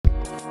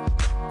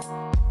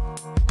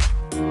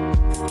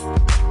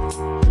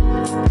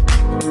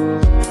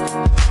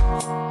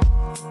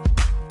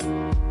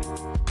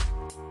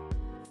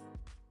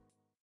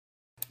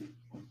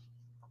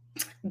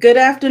Good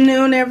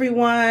afternoon,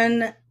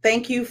 everyone.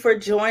 Thank you for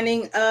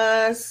joining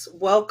us.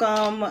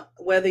 Welcome,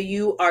 whether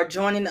you are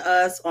joining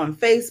us on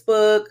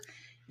Facebook,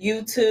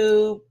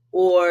 YouTube,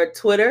 or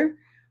Twitter.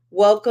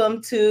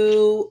 Welcome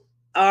to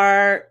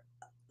our,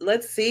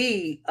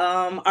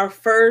 our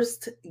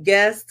first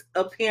guest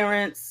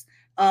appearance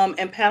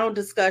and panel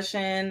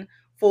discussion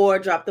for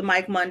Drop the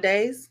Mic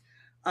Mondays.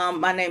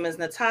 My name is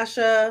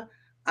Natasha.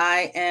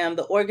 I am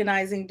the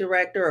organizing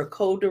director or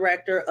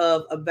co-director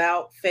of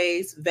About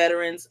Face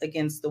Veterans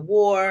Against the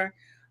War.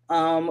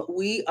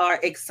 We are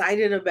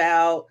excited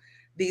about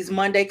these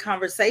Monday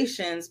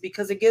conversations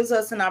because it gives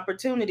us an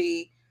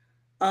opportunity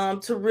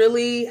to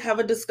really have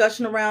a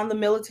discussion around the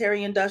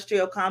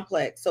military-industrial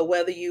complex. So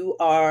whether you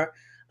are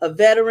a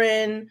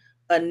veteran,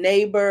 a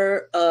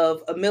neighbor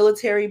of a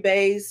military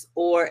base,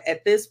 or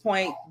at this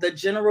point, the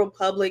general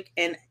public,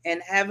 and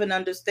have an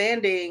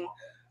understanding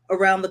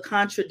around the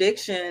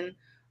contradiction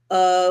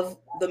of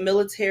the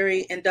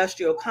military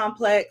industrial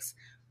complex,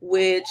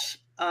 which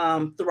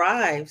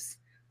thrives.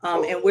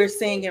 And we're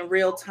seeing in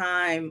real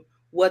time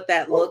what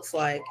that looks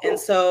like. And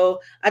so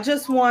I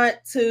just want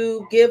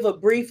to give a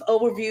brief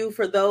overview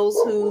for those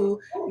who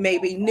may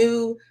be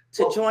new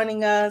to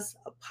joining us.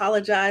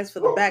 Apologize for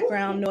the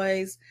background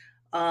noise.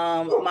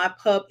 My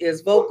pup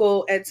is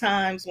vocal at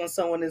times when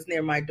someone is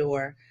near my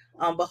door,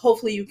 but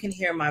hopefully you can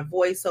hear my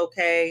voice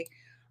okay.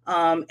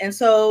 And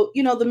so,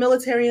 the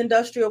military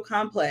industrial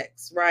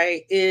complex,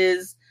 right,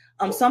 is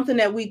something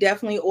that we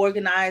definitely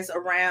organize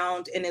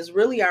around and is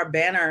really our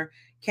banner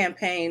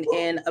campaign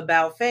in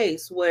About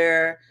Face,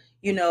 where,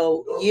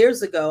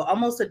 years ago,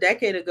 almost a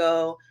decade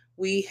ago,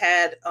 we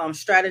had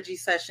strategy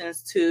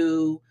sessions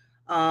to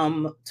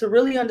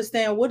really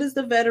understand what is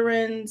the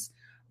veterans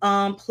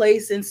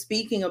place in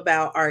speaking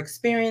about our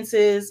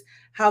experiences.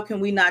 How can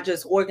we not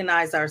just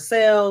organize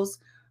ourselves,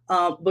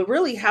 but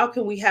really, how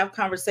can we have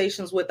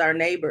conversations with our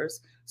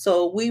neighbors?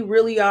 So we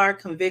really are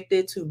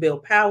convicted to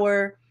build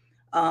power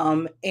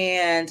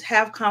and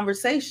have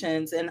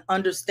conversations and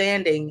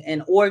understanding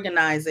and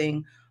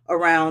organizing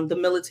around the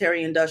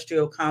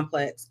military-industrial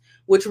complex,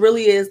 which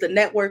really is the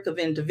network of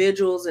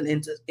individuals and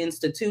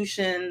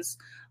institutions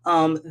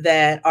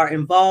that are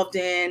involved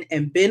in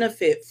and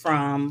benefit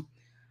from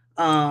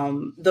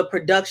the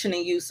production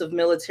and use of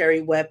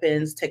military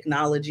weapons,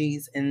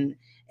 technologies, and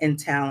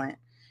talent.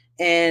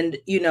 And,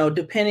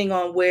 depending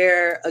on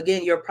where,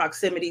 again, your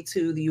proximity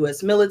to the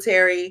U.S.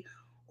 military,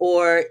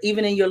 or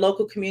even in your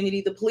local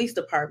community, the police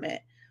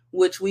department,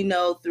 which we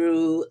know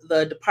through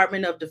the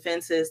Department of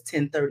Defense's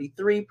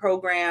 1033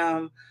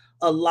 program,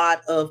 a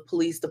lot of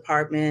police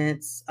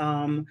departments,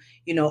 are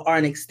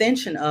an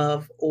extension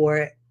of,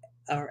 or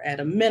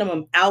at a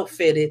minimum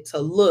outfitted to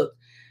look,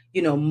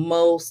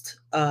 most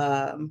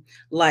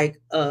like,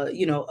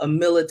 a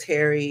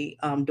military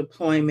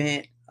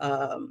deployment,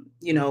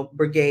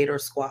 brigade or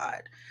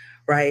squad,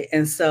 right?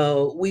 And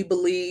so we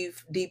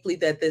believe deeply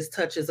that this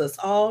touches us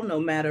all,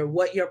 no matter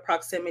what your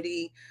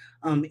proximity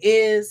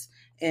is,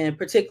 and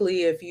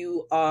particularly if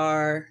you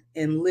are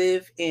and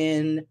live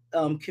in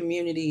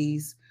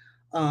communities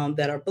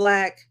that are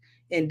Black,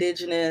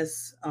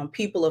 Indigenous,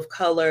 people of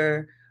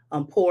color,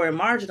 poor and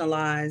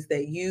marginalized,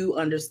 that you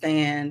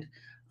understand,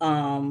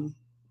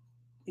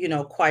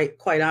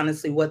 quite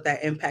honestly, what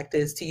that impact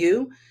is to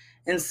you.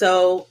 And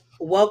so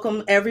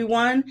welcome,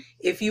 everyone.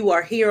 If you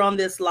are here on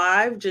this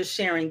live, just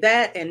sharing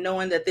that and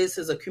knowing that this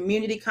is a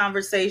community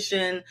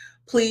conversation,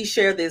 please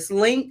share this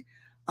link,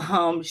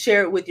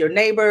 share it with your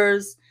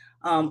neighbors,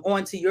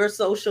 onto your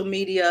social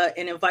media,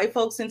 and invite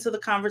folks into the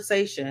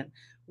conversation.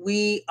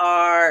 We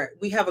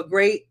have a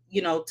great,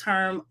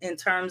 term in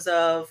terms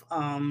of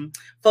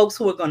folks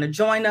who are going to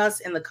join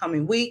us in the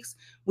coming weeks.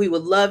 We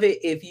would love it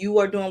if you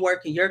are doing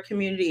work in your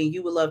community and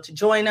you would love to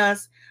join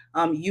us.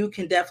 You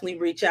can definitely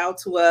reach out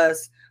to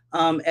us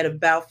at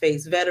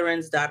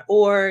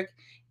aboutfaceveterans.org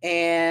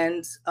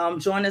and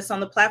join us on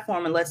the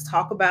platform, and let's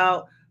talk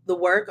about the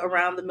work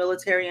around the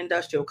military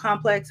industrial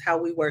complex, how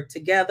we work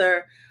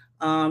together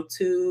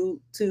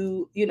to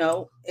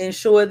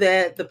ensure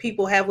that the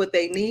people have what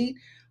they need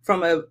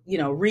from a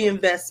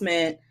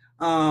reinvestment,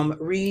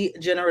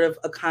 regenerative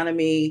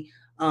economy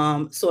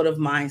sort of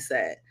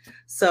mindset.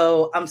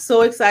 So I'm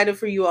so excited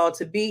for you all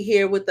to be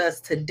here with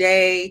us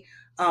today.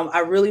 I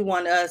really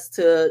want us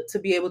to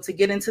be able to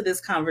get into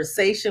this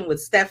conversation with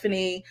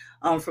Stephanie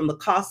from the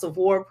Cost of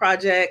War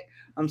Project.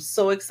 I'm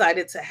so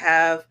excited to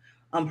have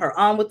her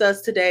on with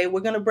us today.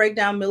 We're going to break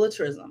down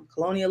militarism,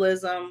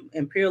 colonialism,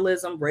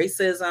 imperialism,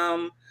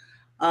 racism,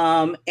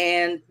 and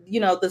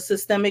the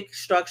systemic,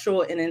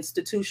 structural, and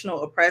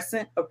institutional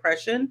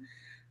oppression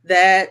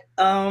that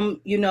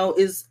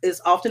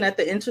is often at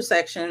the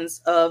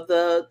intersections of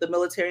the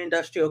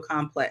military-industrial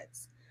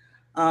complex.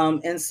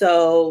 And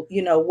so,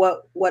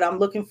 what I'm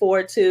looking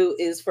forward to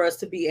is for us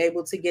to be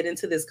able to get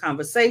into this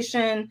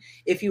conversation.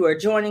 If you are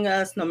joining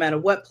us, no matter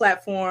what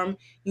platform,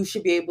 you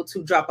should be able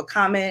to drop a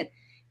comment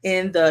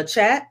in the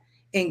chat,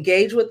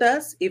 engage with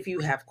us. If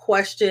you have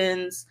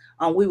questions,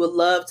 we would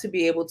love to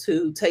be able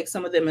to take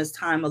some of them as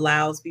time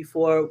allows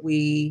before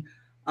we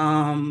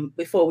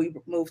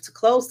move to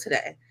close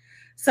today.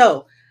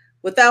 So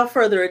without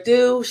further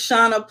ado,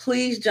 Shauna,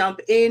 please jump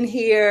in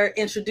here,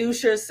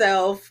 introduce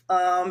yourself,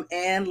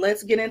 and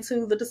let's get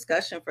into the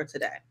discussion for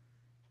today.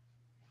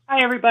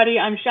 Hi, everybody.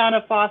 I'm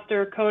Shauna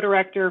Foster,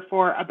 co-director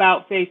for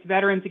About Face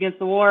Veterans Against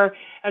the War.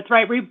 That's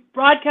right. We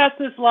broadcast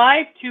this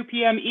live 2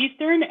 p.m.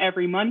 Eastern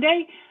every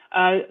Monday,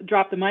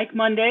 Drop the Mic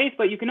Mondays,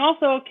 but you can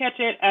also catch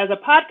it as a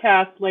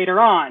podcast later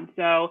on.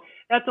 So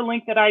that's a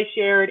link that I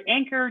shared,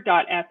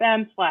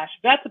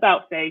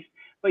 anchor.fm/vetsaboutface.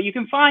 But you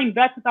can find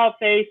Vets About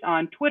Face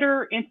on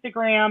Twitter,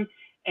 Instagram,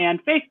 and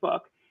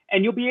Facebook.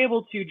 And you'll be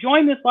able to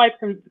join this live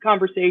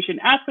conversation,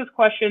 ask us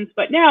questions.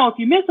 But now, if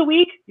you miss a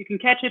week, you can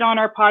catch it on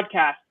our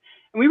podcast.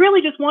 And we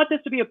really just want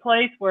this to be a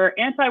place where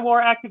anti-war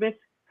activists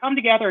come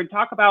together and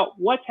talk about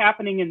what's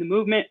happening in the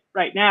movement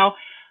right now.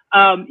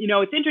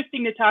 It's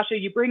interesting, Natasha,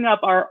 you bring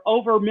up our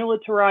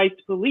over-militarized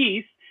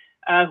police,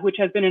 which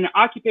has been an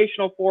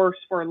occupational force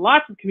for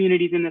lots of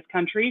communities in this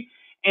country.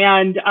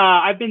 And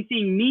I've been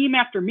seeing meme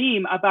after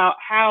meme about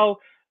how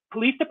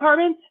police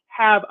departments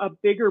have a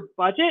bigger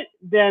budget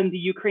than the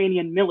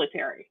Ukrainian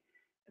military.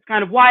 It's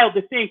kind of wild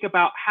to think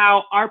about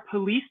how our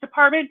police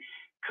department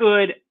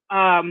could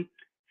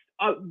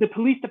the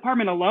police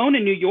department alone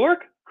in New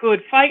York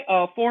could fight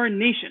a foreign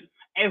nation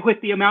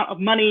with the amount of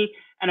money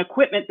and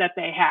equipment that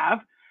they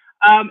have.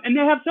 And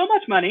they have so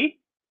much money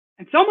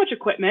and so much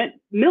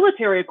equipment,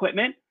 military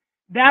equipment,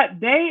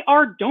 that they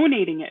are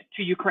donating it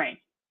to Ukraine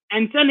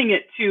and sending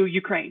it to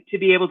Ukraine to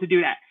be able to do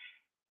that.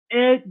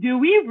 Do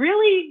we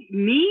really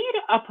need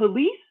a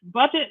police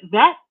budget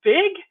that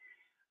big?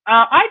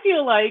 I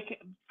feel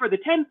like for the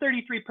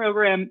 1033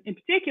 program in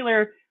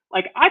particular,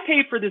 like I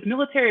paid for this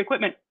military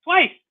equipment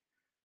twice.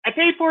 I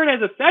paid for it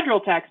as a federal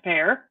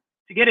taxpayer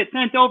to get it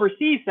sent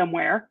overseas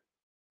somewhere.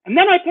 And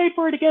then I paid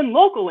for it again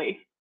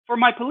locally for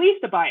my police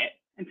to buy it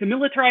and to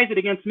militarize it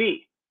against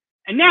me.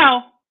 And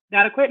now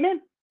that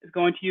equipment is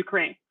going to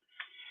Ukraine.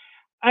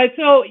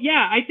 So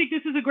yeah, I think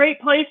this is a great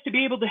place to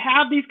be able to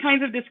have these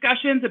kinds of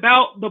discussions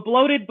about the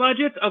bloated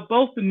budgets of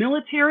both the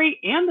military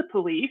and the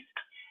police,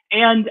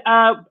 and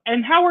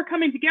how we're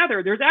coming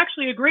together. There's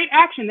actually a great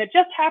action that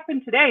just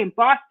happened today in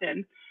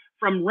Boston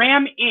from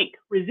RAM Inc.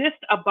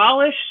 Resist,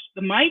 Abolish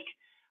the Mic.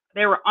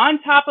 They were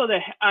on top of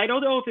I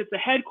don't know if it's the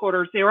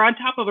headquarters, they were on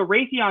top of a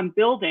Raytheon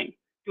building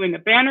doing a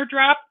banner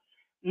drop,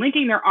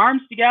 linking their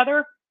arms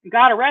together, and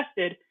got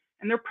arrested.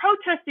 And they're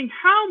protesting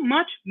how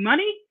much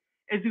money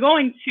is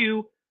going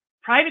to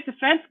private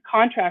defense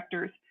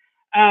contractors.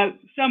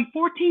 Some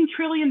 $14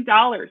 trillion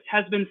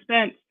has been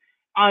spent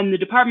on the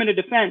Department of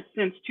Defense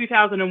since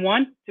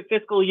 2001 to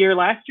fiscal year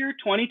last year,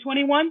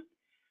 2021.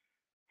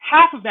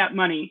 Half of that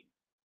money,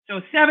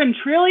 so $7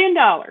 trillion,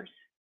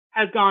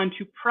 has gone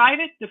to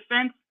private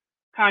defense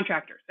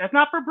contractors. That's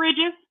not for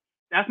bridges.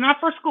 That's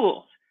not for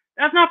schools.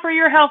 That's not for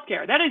your health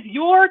care. That is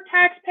your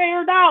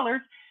taxpayer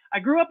dollars. I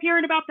grew up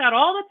hearing about that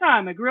all the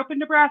time. I grew up in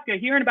Nebraska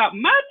hearing about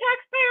my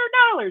taxpayer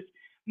dollars.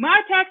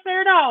 My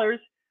taxpayer dollars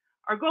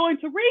are going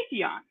to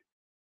Raytheon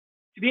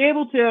to be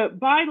able to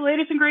buy the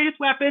latest and greatest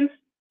weapons,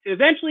 to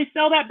eventually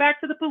sell that back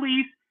to the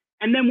police.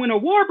 And then when a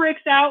war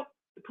breaks out,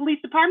 the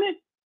police department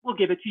will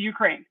give it to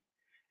Ukraine.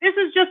 This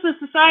is just the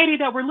society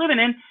that we're living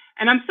in.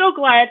 And I'm so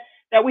glad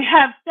that we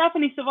have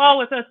Stephane Savell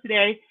with us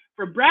today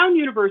from Brown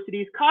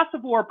University's Cost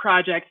of War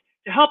project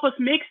to help us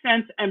make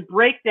sense and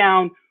break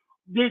down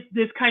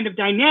this kind of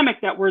dynamic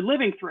that we're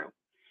living through.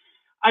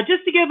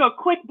 Just to give a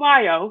quick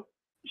bio,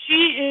 she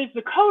is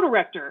the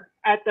co-director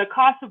at the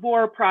Cost of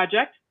War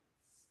project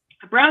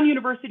at Brown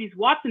University's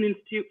Watson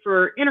Institute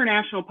for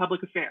International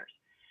Public Affairs.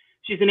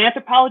 She's an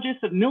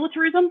anthropologist of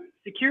militarism,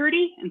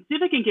 security, and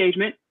civic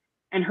engagement,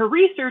 and her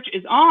research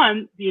is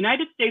on the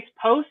United States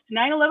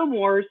post-9/11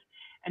 wars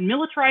and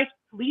militarized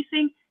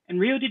policing in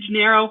Rio de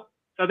Janeiro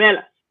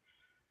favelas.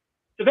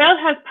 Savell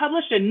has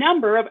published a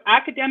number of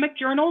academic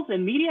journals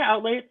and media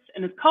outlets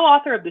and is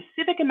co-author of The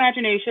Civic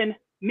Imagination,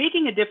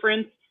 Making a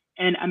Difference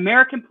in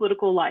American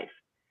Political Life.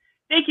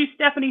 Thank you,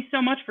 Stephane,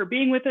 so much for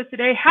being with us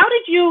today. How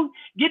did you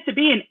get to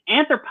be an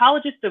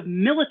anthropologist of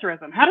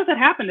militarism? How does that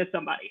happen to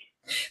somebody?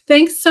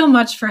 Thanks so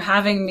much for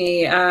having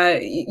me.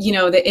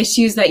 The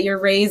issues that you're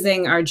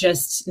raising are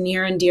just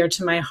near and dear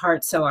to my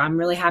heart. So I'm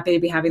really happy to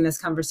be having this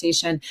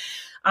conversation.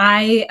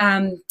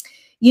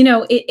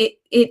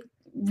 It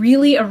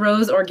really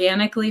arose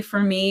organically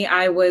for me.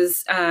 I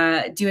was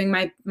doing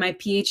my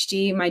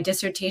PhD, my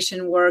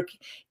dissertation work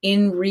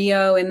in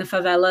Rio in the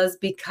favelas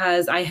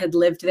because I had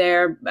lived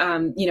there,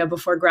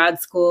 before grad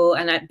school,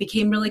 and I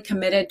became really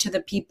committed to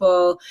the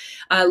people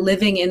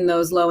living in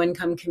those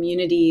low-income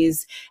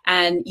communities.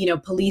 And,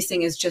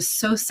 policing is just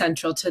so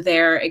central to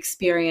their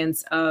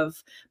experience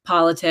of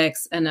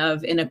politics and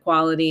of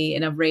inequality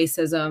and of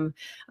racism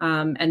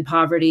and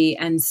poverty.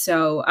 And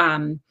so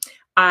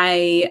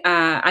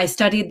I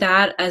studied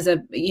that as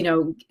a,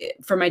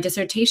 for my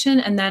dissertation.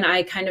 And then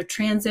I kind of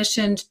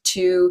transitioned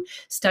to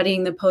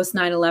studying the post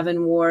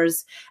 9/11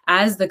 wars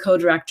as the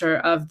co-director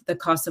of the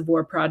Cost of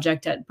War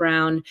project at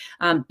Brown,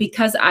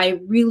 because I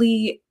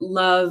really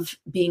love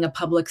being a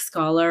public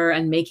scholar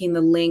and making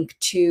the link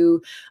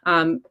to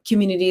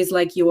communities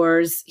like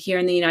yours here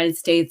in the United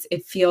States.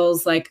 It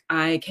feels like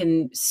I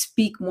can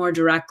speak more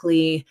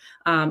directly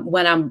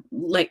when I'm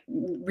like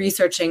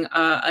researching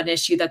an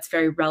issue that's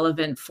very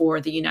relevant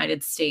for the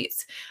United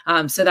States.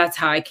 So that's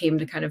how I came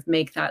to kind of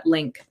make that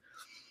link.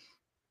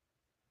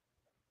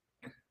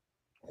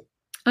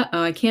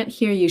 Uh-oh, I can't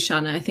hear you,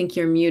 Shauna. I think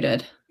you're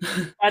muted.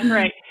 That's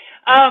right.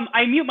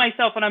 I mute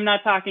myself when I'm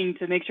not talking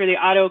to make sure the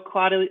audio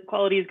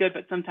quality is good,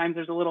 but sometimes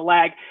there's a little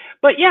lag.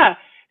 But yeah,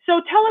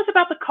 so tell us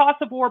about the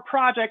Cost of War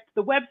project.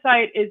 The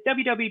website is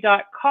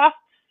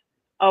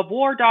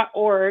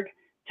www.costsofwar.org.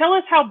 Tell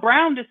us how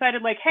Brown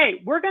decided, like,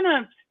 hey, we're going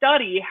to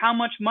study how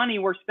much money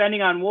we're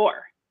spending on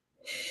war.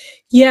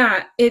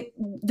 Yeah,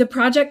 the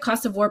project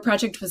Cost of War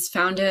project was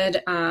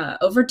founded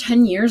over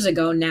 10 years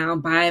ago now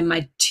by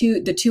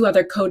the two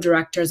other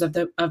co-directors of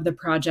the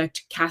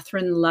project,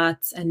 Catherine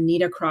Lutz and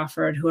Nita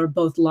Crawford, who are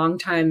both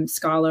longtime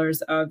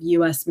scholars of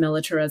U.S.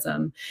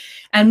 militarism.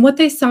 And what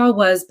they saw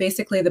was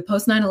basically the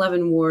post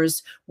 9/11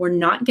 wars were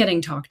not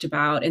getting talked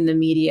about in the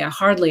media,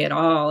 hardly at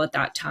all at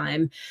that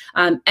time.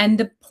 And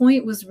the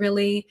point was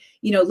really,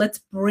 let's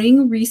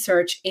bring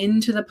research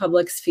into the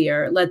public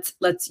sphere. Let's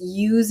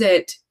use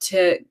it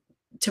to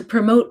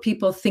promote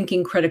people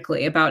thinking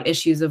critically about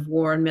issues of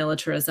war and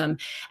militarism,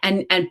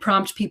 and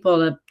prompt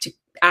people to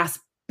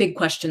ask big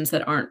questions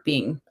that aren't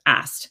being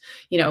asked,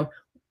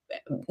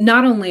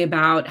 not only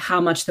about how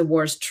much the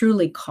wars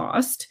truly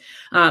cost,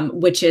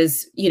 which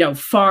is,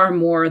 far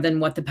more than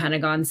what the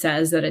Pentagon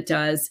says that it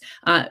does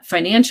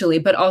financially,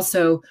 but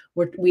also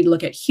we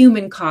look at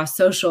human costs,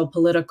 social,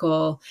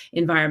 political,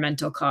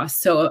 environmental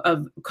costs. So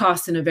of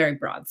costs in a very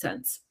broad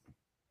sense.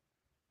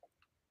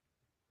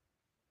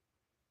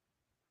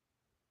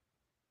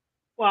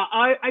 Well,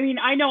 I mean,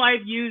 I know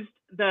I've used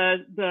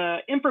the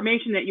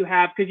information that you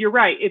have, because you're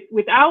right. If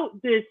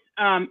without this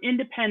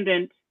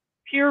independent,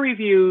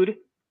 peer-reviewed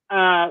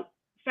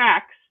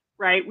facts,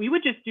 right, we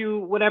would just do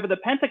whatever the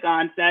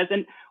Pentagon says.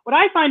 And what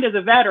I find as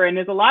a veteran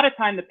is a lot of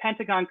time the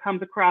Pentagon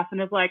comes across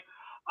and is like,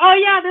 oh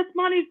yeah, this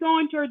money's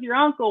going towards your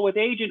uncle with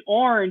Agent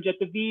Orange at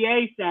the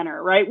VA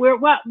center, right?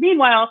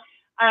 Meanwhile,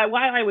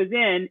 while I was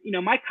in,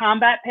 my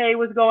combat pay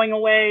was going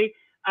away.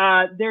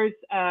 There's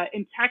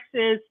in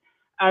Texas.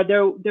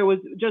 There was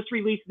just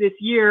released this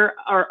year,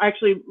 or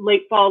actually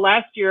late fall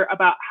last year,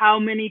 about how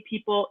many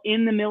people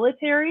in the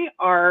military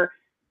are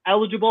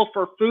eligible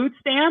for food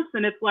stamps.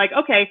 And it's like,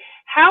 okay,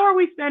 how are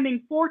we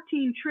spending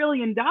 $14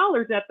 trillion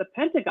at the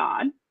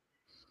Pentagon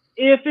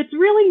if it's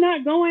really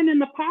not going in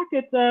the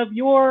pockets of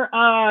your,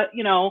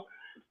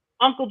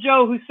 Uncle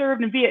Joe who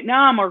served in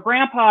Vietnam, or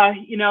Grandpa?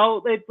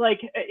 It's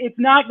like, it's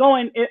not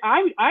going.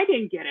 I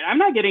didn't get it. I'm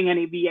not getting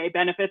any VA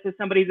benefits if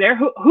somebody's there.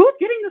 Who's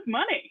getting this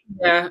money?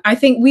 Yeah, I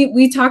think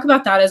we talk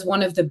about that as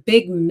one of the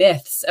big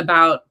myths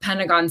about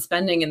Pentagon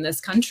spending in this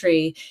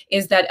country,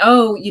 is that,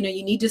 you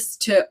need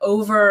to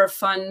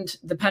overfund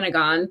the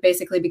Pentagon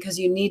basically because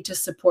you need to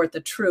support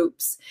the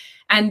troops.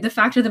 And the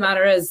fact of the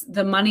matter is,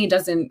 the money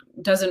doesn't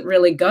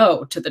really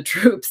go to the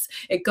troops.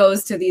 It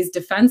goes to these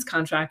defense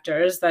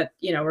contractors that,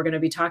 we're going to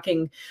be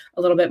talking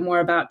a little bit more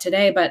about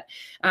today. But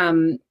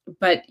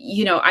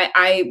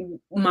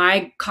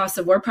my Cost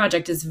of War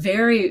project is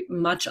very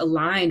much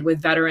aligned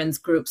with veterans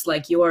groups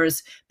like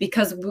yours,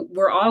 because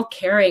we're all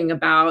caring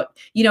about,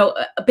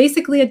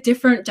 basically a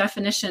different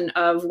definition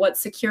of what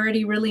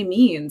security really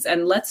means.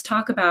 And let's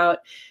talk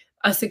about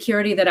a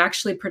security that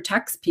actually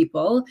protects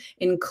people,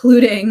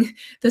 including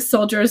the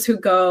soldiers who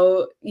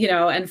go,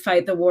 and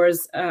fight the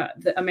wars,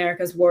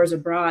 America's wars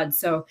abroad.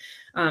 So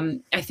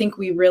I think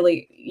we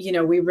really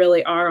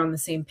are on the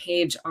same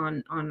page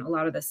on a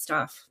lot of this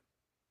stuff.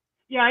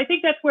 Yeah, I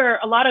think that's where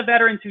a lot of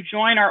veterans who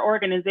join our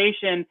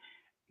organization,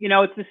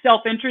 it's the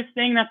self-interest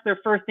thing. That's their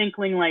first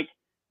inkling, like,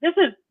 this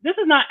is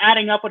not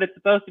adding up what it's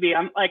supposed to be.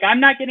 I'm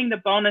not getting the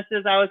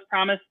bonuses I was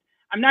promised.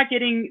 I'm not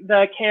getting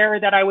the care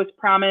that I was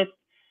promised.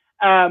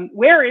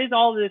 Where is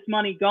all this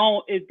money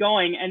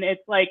going? And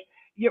it's like,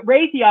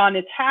 Raytheon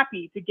is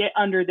happy to get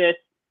under this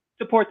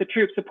support the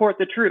troops,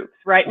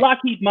 right?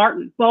 Lockheed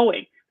Martin,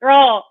 Boeing, they're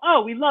all,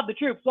 we love the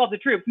troops.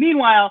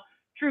 Meanwhile,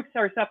 troops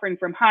are suffering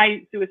from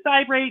high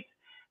suicide rates,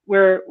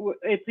 where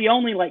it's the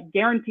only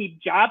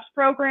guaranteed jobs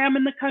program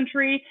in the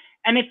country.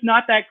 And it's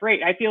not that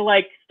great. I feel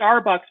like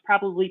Starbucks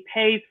probably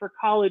pays for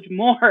college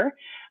more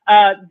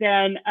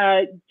than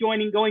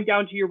going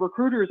down to your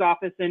recruiter's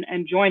office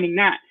and joining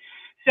that.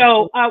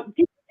 So can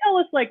you tell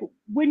us,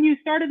 when you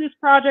started this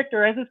project,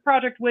 or as this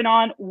project went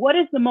on, what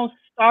is the most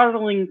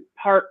startling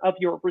part of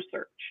your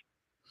research?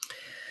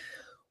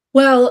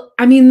 Well,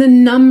 I mean, the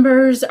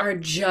numbers are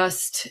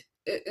just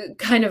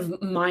kind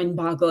of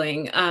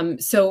mind-boggling.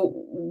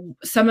 So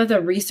some of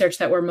the research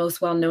that we're most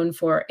well known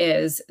for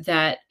is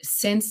that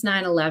since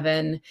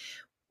 9/11,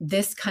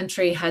 this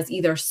country has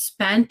either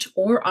spent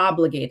or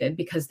obligated,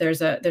 because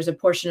there's a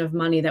portion of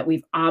money that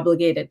we've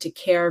obligated to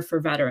care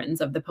for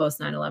veterans of the post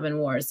 9/11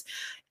 wars,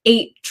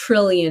 $8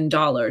 trillion.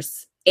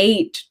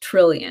 $8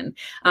 trillion.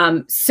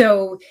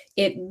 So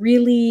it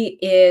really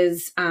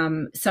is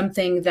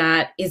something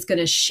that is going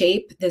to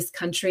shape this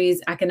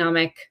country's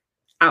economic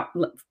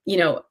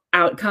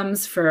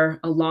outcomes for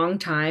a long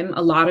time.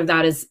 A lot of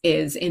that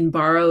is in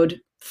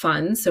borrowed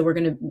funds. So we're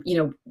going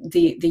to,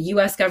 the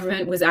U.S.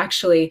 government was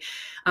actually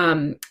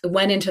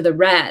went into the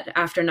red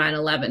after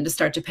 9/11 to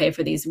start to pay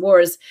for these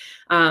wars.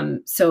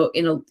 So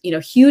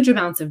huge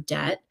amounts of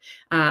debt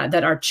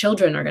that our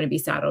children are going to be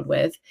saddled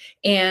with,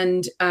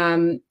 and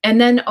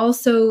then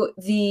also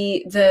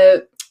the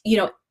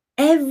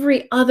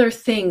every other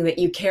thing that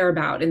you care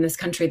about in this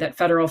country that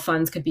federal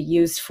funds could be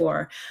used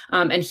for.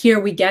 And here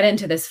we get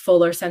into this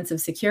fuller sense of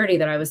security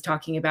that I was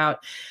talking about.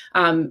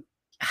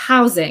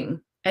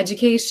 Housing,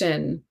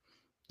 education,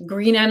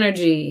 green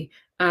energy,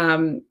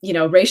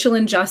 racial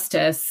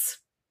injustice,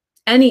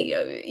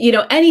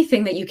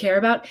 anything that you care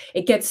about,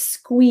 it gets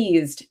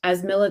squeezed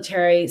as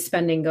military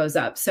spending goes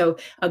up. So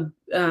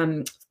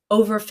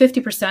over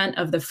 50%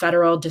 of the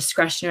federal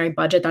discretionary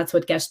budget, that's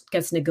what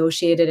gets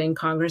negotiated in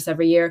Congress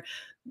every year,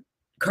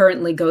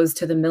 currently goes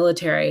to the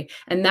military.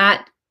 And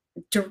that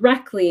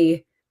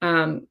directly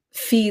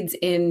feeds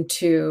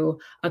into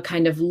a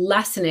kind of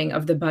lessening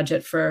of the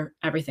budget for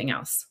everything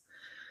else.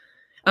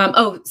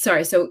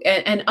 So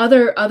and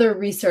other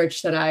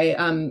research that I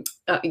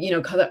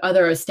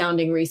other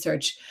astounding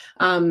research.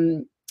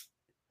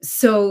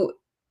 So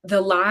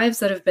the lives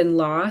that have been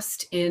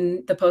lost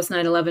in the post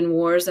 9/11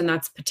 wars, and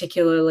that's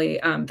particularly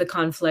the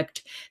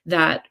conflict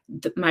that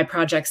my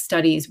project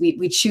studies.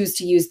 We choose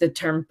to use the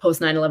term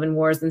post 9/11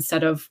 wars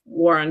instead of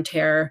war on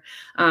terror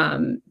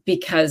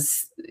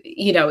because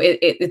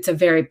it's a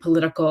very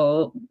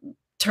political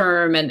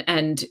term,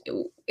 and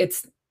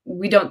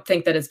we don't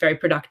think that it's very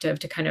productive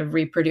to kind of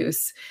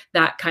reproduce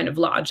that kind of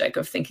logic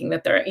of thinking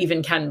that there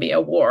even can be a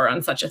war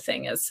on such a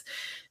thing as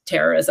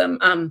terrorism.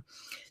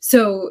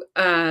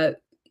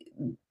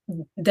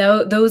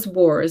 Those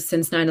wars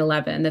since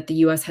 9/11 that the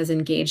U.S. has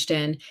engaged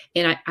in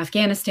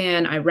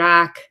Afghanistan,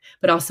 Iraq,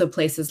 but also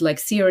places like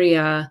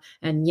Syria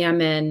and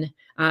Yemen,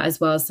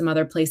 as well as some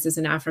other places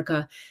in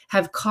Africa,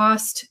 have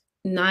cost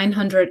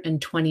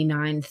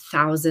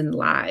 929,000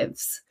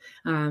 lives.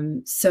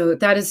 So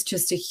that is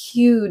just a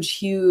huge,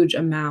 huge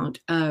amount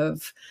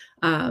of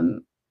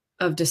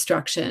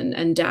destruction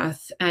and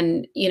death.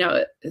 And,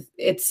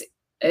 it's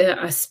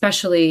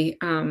especially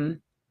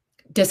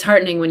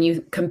disheartening when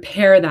you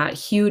compare that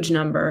huge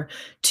number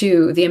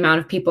to the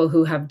amount of people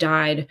who have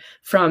died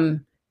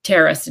from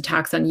terrorist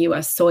attacks on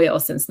U.S. soil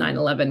since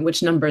 9/11,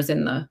 which numbers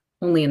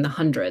only in the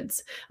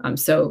hundreds.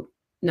 So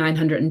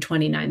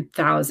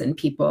 929,000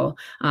 people,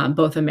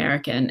 both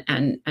American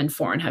and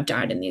foreign, have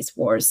died in these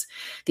wars,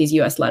 these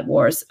U.S.-led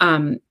wars.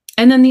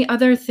 And then the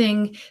other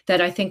thing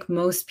that I think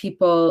most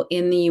people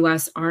in the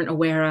U.S. aren't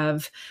aware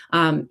of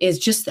is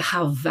just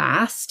how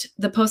vast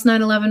the post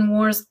 9/11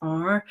 wars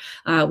are.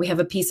 We have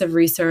a piece of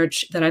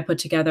research that I put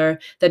together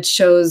that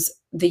shows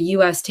the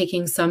U.S.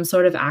 taking some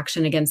sort of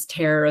action against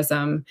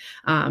terrorism,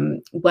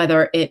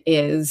 whether it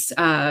is,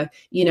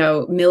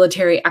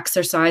 military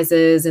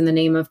exercises in the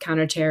name of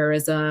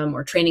counterterrorism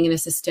or training and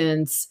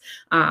assistance,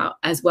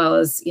 as well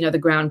as, the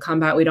ground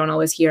combat we don't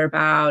always hear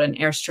about, and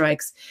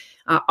airstrikes.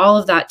 All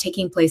of that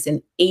taking place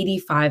in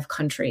 85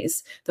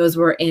 countries. Those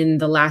were in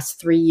the last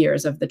 3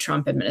 years of the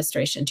Trump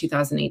administration,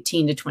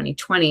 2018 to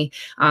 2020.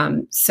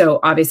 So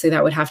obviously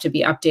that would have to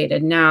be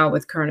updated now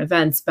with current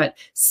events, but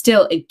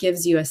still it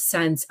gives you a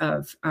sense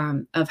of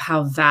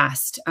how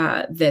vast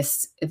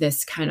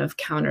this kind of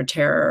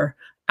counterterror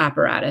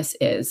apparatus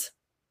is.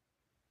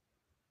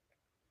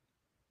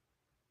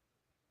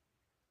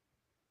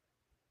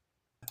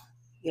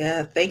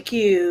 Yeah, thank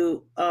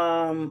you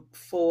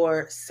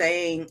for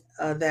saying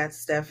that,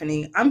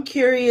 Stephanie. I'm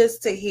curious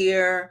to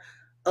hear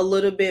a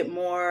little bit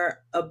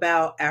more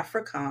about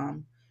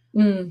AFRICOM,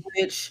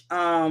 which,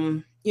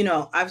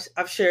 I've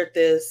shared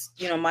this,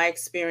 my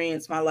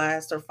experience, my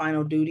last or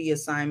final duty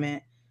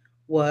assignment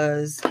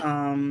was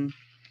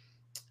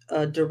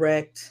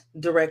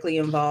directly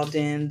involved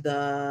in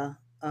the,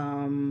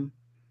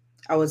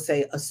 I would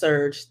say, a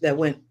surge that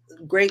went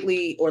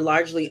greatly or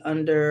largely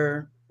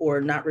under or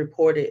not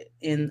reported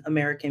in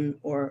American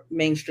or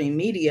mainstream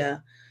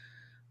media.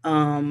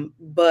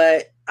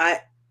 But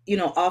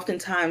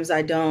oftentimes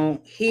I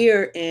don't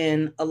hear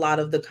in a lot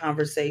of the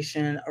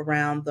conversation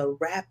around the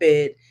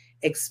rapid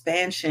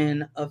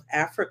expansion of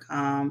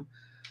AFRICOM,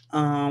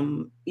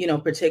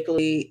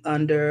 particularly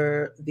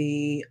under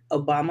the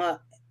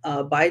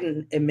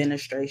Biden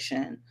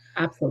administration.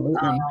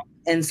 Absolutely.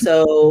 And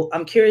so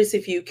I'm curious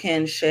if you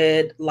can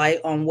shed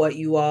light on what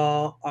you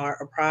all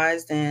are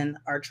apprised and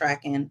are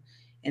tracking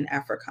in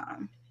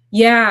AFRICOM.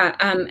 Yeah,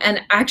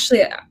 and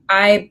actually,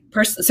 I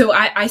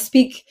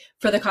speak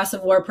for the Cost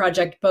of War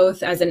project,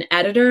 both as an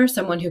editor,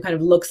 someone who kind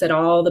of looks at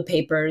all the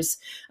papers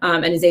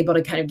and is able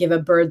to kind of give a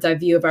bird's eye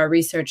view of our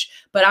research.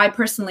 But I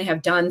personally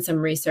have done some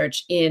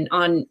research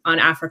on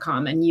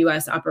AFRICOM and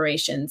U.S.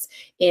 operations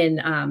in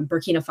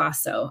Burkina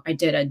Faso. I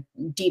did a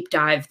deep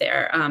dive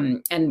there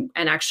and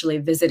actually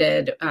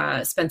visited,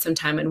 spent some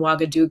time in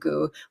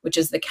Ouagadougou, which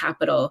is the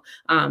capital,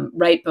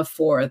 right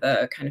before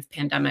the kind of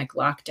pandemic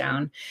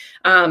lockdown.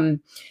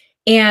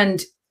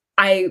 And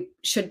I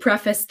should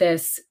preface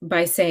this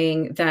by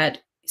saying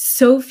that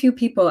so few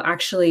people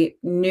actually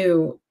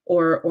knew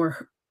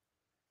or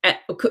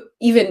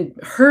even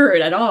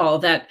heard at all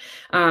that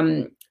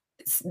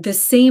the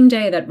same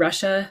day that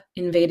Russia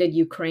invaded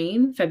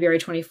Ukraine, February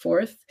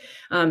 24th,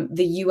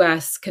 the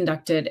U.S.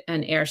 conducted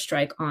an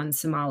airstrike on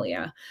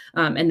Somalia,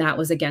 and that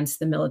was against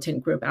the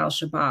militant group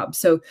Al-Shabaab.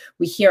 So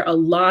we hear a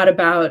lot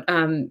about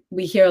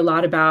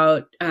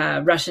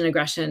Russian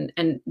aggression,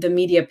 and the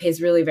media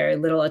pays really very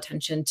little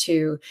attention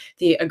to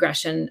the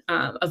aggression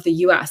of the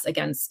U.S.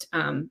 against,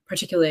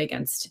 particularly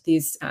against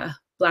these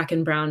Black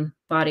and brown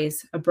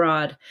bodies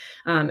abroad.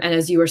 And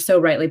as you were so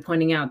rightly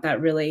pointing out,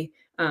 that really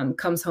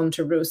comes home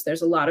to roost.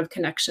 There's a lot of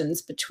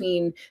connections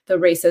between the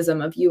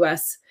racism of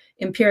U.S.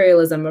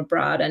 imperialism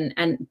abroad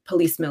and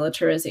police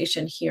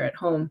militarization here at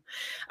home.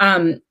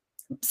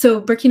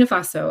 So Burkina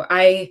Faso,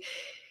 I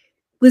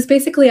was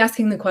basically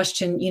asking the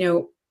question,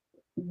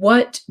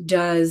 what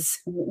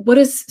does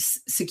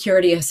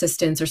security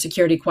assistance or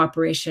security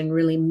cooperation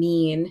really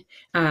mean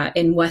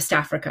in West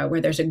Africa,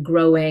 where there's a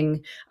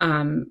growing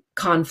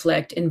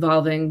conflict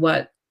involving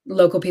what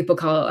local people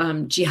call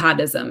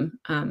jihadism.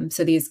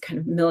 So these kind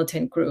of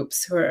militant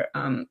groups who are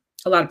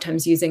a lot of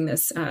times using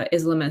this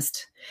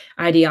Islamist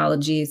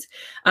ideologies.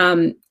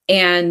 What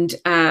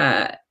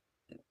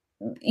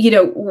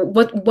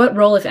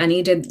role, if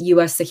any, did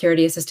U.S.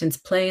 security assistance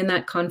play in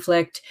that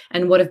conflict,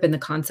 and what have been the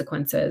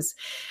consequences?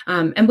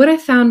 And what I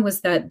found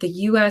was that the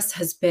U.S.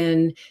 has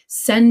been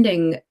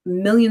sending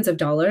millions of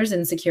dollars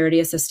in security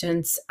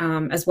assistance,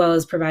 as well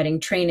as providing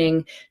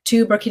training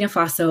to Burkina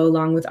Faso,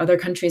 along with other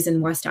countries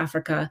in West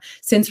Africa,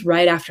 since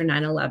right after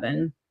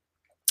 9/11.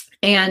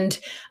 And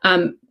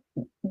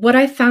what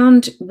I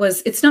found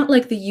was it's not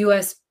like the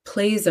U.S.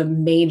 plays a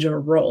major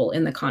role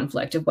in the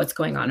conflict of what's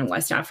going on in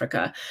West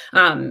Africa.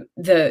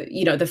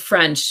 The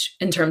French,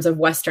 in terms of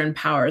Western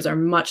powers, are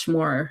much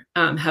more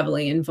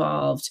heavily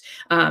involved.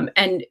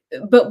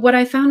 But what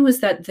I found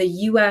was that the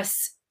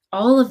U.S.,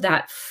 all of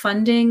that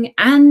funding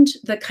and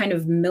the kind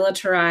of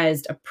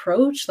militarized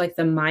approach, like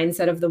the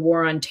mindset of the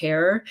war on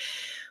terror,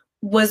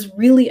 was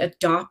really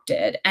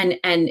adopted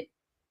and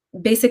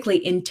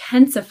basically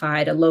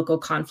intensified a local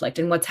conflict.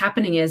 And what's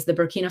happening is the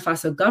Burkina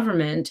Faso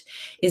government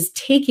is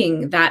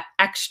taking that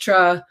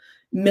extra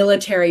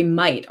military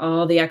might,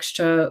 all the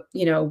extra,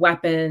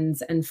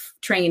 weapons and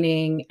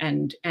training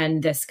and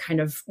this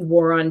kind of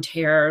war on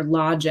terror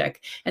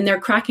logic, and they're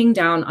cracking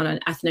down on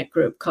an ethnic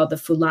group called the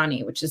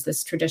Fulani, which is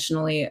this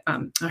traditionally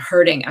a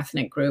herding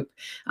ethnic group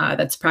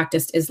that's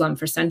practiced Islam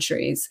for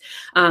centuries.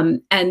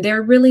 And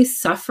they're really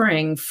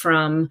suffering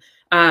from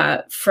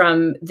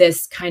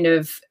this kind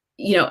of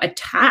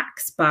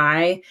attacks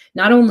by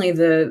not only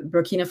the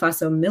Burkina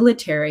Faso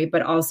military,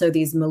 but also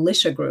these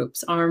militia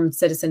groups, armed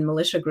citizen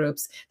militia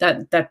groups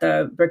that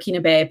the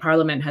Burkinabe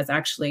parliament has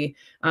actually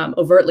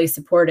overtly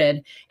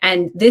supported.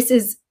 And this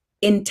is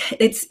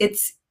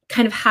it's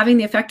kind of having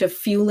the effect of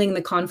fueling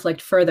the conflict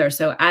further.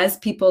 So as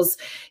people's,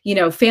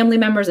 family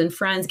members and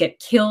friends get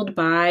killed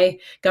by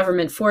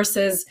government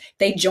forces,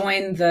 they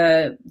join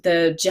the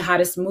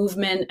jihadist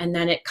movement, and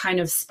then it kind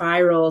of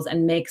spirals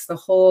and makes the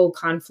whole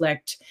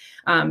conflict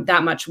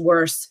that much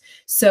worse.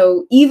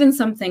 So even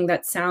something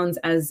that sounds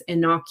as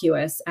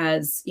innocuous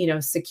as,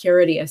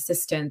 security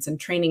assistance and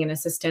training and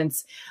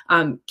assistance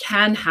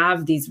can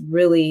have these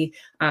really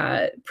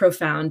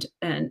profound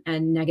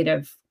and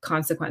negative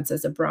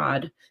consequences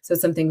abroad. So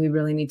it's something we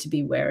really need to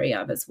be wary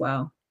of as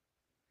well.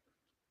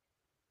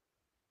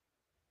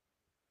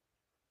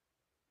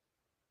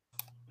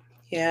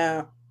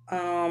 Yeah.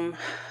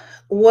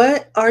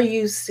 What are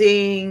you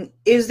seeing?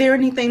 Is there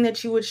anything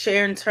that you would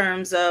share in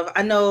terms of,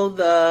 I know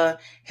the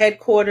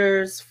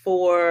headquarters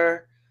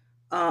for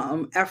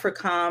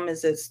AFRICOM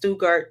is at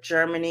Stuttgart,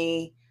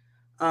 Germany.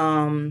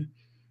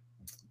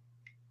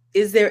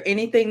 Is there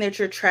anything that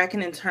you're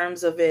tracking in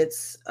terms of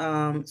its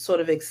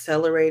sort of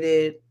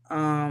accelerated,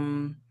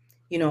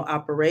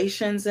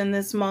 operations in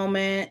this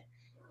moment?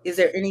 Is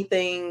there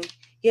anything,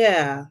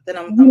 that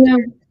I'm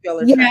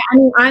Yeah,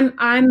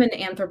 I'm an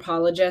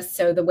anthropologist,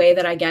 so the way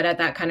that I get at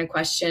that kind of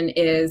question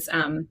is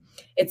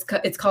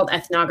it's called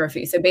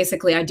ethnography. So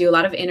basically, I do a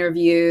lot of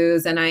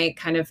interviews, and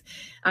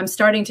I'm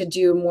starting to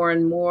do more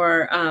and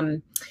more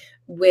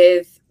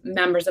with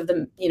members of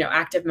the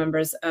active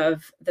members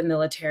of the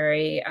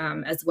military,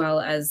 as well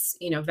as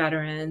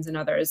veterans and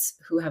others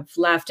who have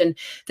left. And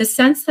the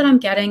sense that I'm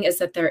getting is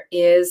that there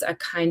is a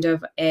kind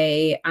of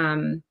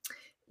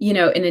you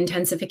know, an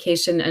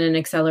intensification and an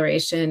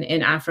acceleration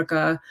in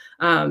Africa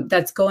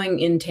that's going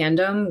in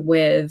tandem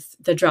with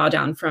the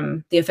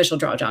official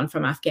drawdown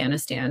from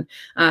Afghanistan.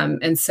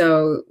 And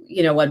so,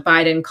 you know, what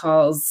Biden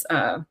calls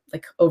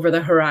like over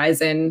the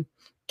horizon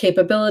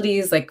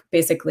capabilities, like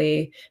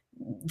basically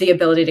the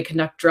ability to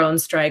conduct drone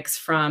strikes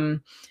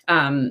from,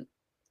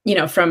 you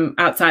know, from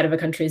outside of a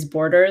country's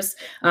borders.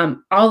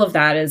 All of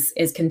that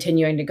is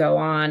continuing to go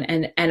on.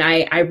 And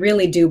I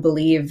really do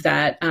believe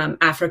that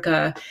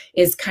Africa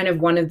is kind of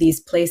one of these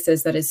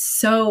places that is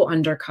so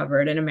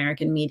undercovered in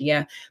American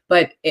media,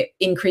 but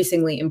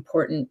increasingly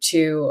important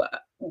to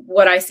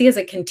what I see as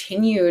a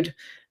continued,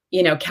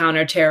 you know,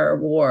 counter-terror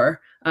war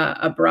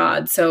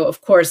abroad. So of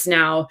course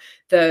now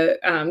the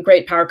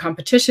great power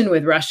competition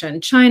with Russia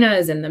and China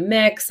is in the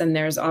mix, and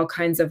there's all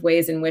kinds of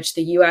ways in which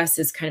the US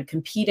is kind of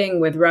competing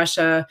with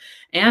Russia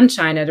and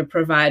China to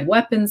provide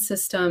weapons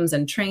systems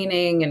and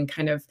training and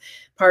kind of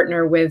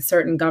partner with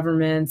certain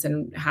governments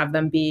and have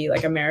them be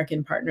like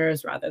American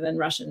partners rather than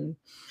Russian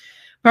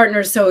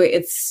partners. So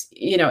it's,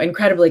 you know,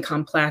 incredibly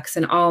complex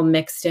and all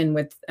mixed in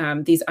with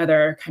these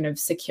other kind of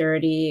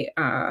security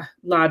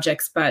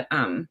logics.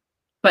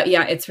 But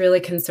yeah, it's really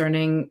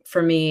concerning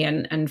for me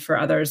and for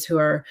others who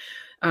are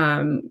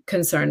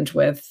concerned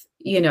with,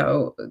 you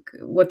know,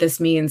 what this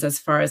means as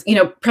far as, you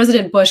know,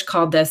 President Bush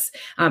called this,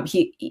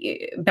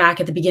 he back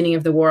at the beginning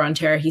of the war on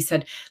terror, he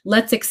said,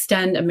 let's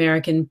extend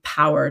American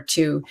power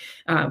to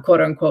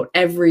quote unquote,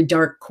 every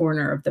dark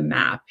corner of the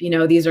map. You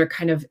know, these are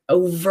kind of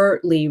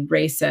overtly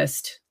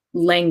racist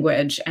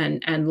language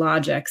and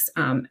logics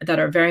that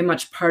are very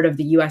much part of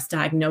the U.S.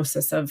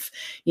 diagnosis of,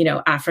 you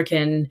know,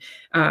 African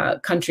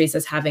countries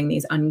as having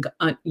these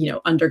you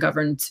know,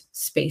 undergoverned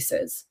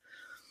spaces.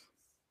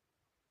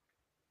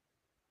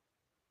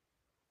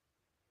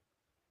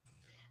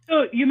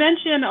 So you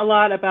mentioned a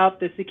lot about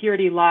the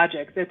security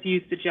logic that's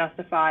used to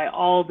justify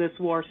all this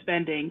war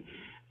spending.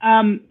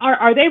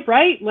 Are they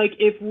right? Like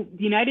if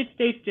the United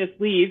States just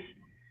leaves,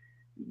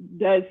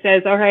 that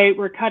says, all right,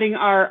 we're cutting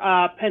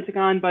our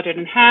Pentagon budget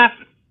in half,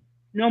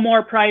 no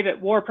more private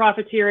war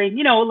profiteering.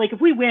 You know, like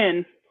if we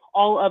win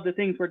all of the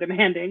things we're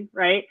demanding,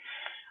 right?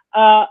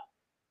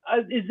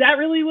 Is that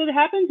really what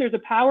happens? There's a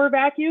power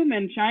vacuum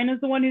and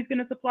China's the one who's going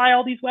to supply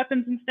all these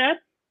weapons instead?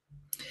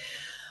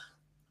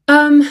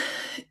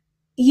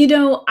 You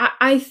know,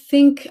 I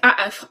think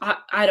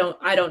I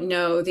don't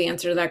know the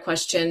answer to that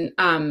question.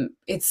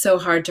 It's so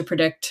hard to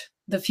predict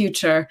the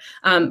future.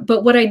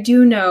 But what I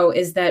do know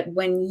is that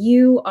when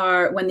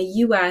the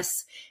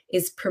US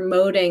is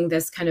promoting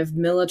this kind of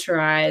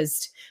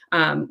militarized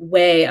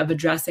way of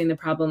addressing the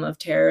problem of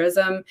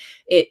terrorism,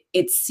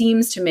 it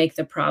seems to make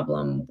the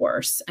problem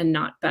worse and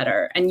not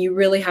better. And you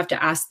really have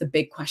to ask the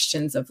big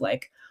questions of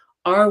like,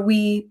 are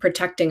we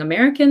protecting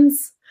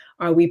Americans?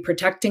 Are we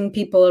protecting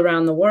people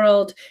around the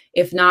world?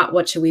 If not,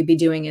 what should we be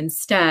doing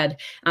instead?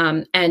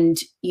 And,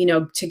 you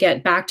know, to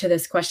get back to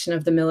this question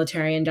of the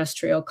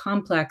military-industrial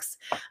complex,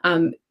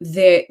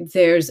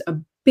 there's a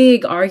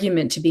big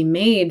argument to be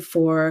made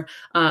for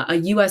a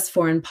US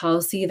foreign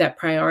policy that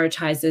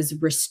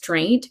prioritizes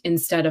restraint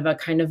instead of a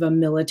kind of a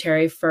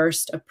military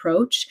first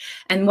approach.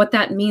 And what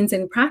that means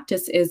in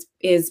practice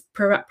is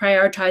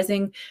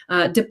prioritizing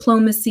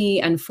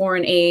diplomacy and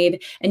foreign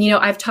aid. And, you know,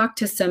 I've talked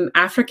to some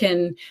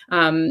African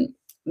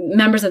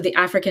members of the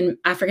African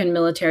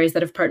militaries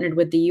that have partnered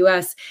with the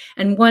US.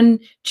 And one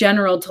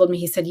general told me,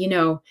 he said, you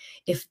know,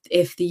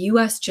 if the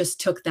US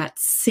just took that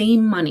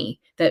same money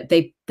that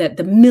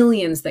the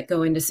millions that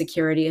go into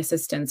security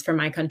assistance for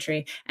my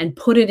country and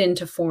put it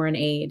into foreign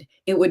aid,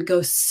 it would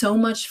go so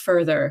much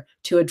further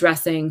to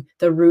addressing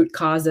the root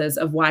causes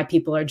of why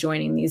people are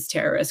joining these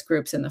terrorist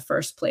groups in the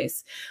first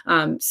place.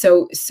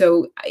 So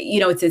you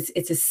know,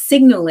 it's a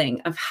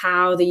signaling of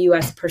how the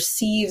US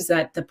perceives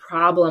that the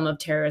problem of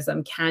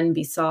terrorism can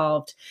be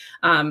solved,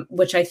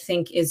 which I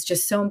think is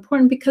just so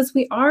important because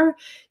we are,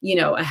 you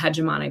know, a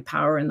hegemonic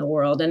power in the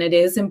world, and it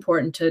is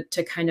important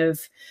to kind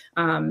of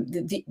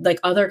like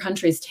other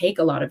countries take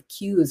a lot of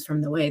cues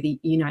from the way the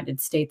United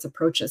States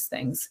approaches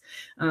things.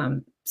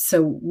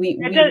 So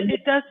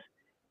it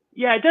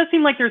does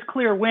seem like there's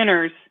clear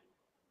winners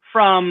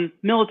from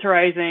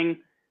militarizing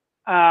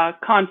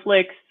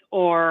conflicts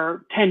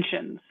or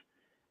tensions,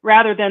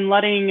 rather than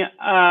letting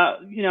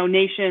you know,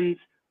 nations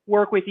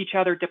work with each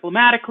other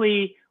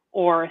diplomatically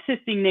or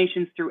assisting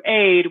nations through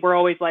aid. We're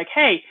always like,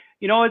 hey,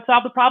 you know what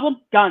solve the problem?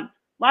 Guns.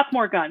 Lots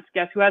more guns.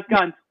 Guess who has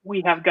guns?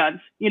 We have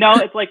guns. You know,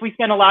 it's like we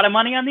spend a lot of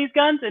money on these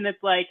guns, and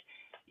it's like,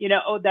 you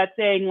know, that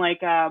saying like,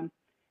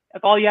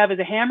 if all you have is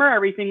a hammer,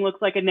 everything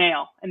looks like a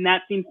nail. And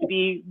that seems to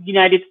be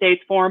United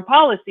States foreign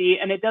policy.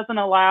 And it doesn't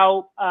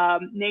allow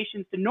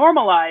nations to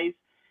normalize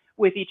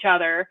with each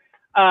other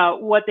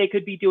what they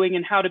could be doing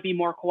and how to be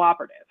more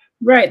cooperative.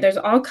 Right. There's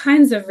all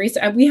kinds of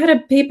research. We had a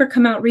paper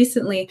come out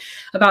recently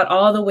about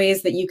all the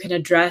ways that you can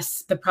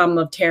address the problem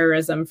of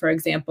terrorism, for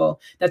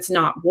example, that's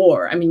not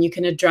war. I mean, you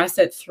can address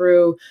it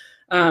through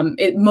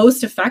it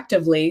most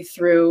effectively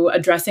through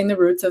addressing the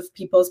roots of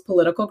people's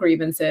political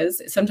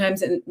grievances,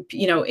 sometimes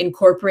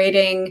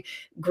incorporating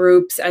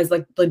groups as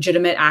like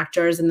legitimate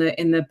actors in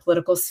the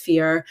political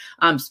sphere,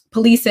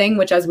 policing,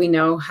 which as we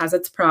know has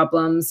its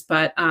problems,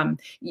 but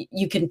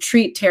you can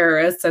treat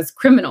terrorists as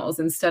criminals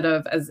instead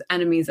of as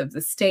enemies of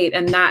the state,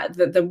 and that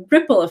the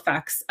ripple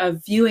effects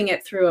of viewing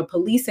it through a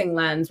policing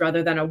lens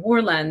rather than a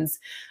war lens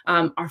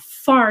are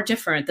far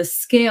different. The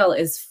scale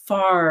is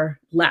far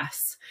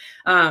less.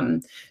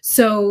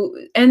 So,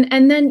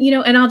 and then,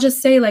 and I'll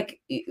just say, like,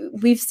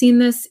 we've seen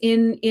this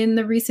in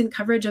the recent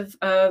coverage of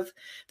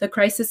the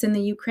crisis in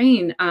the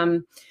Ukraine.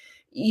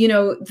 We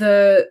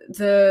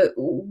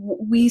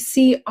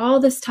see all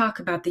this talk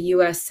about the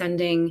U.S.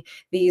 sending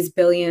these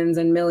billions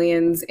and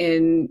millions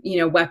in,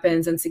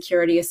 weapons and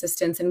security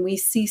assistance. And we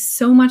see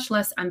so much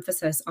less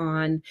emphasis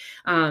on,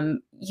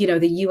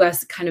 the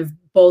U.S. kind of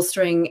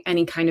bolstering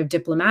any kind of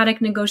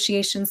diplomatic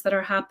negotiations that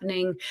are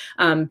happening,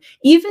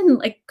 even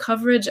like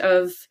coverage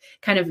of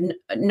kind of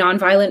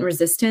nonviolent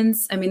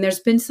resistance. I mean, there's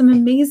been some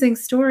amazing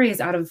stories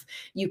out of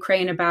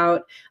Ukraine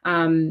about,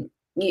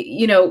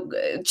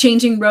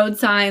 changing road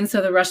signs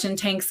so the Russian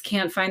tanks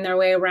can't find their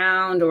way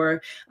around,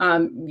 or,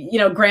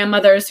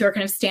 grandmothers who are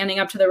kind of standing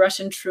up to the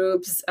Russian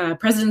troops,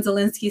 President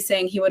Zelensky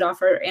saying he would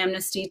offer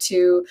amnesty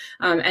to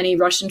any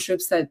Russian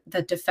troops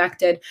that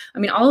defected. I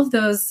mean, all of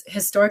those,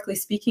 historically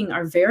speaking,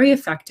 are very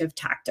effective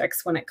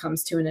tactics when it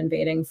comes to an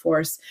invading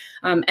force.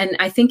 And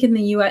I think in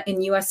the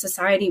U.S.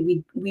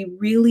 society, we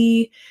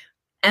really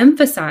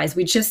emphasize,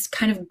 we just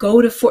kind of go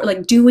to force,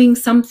 like doing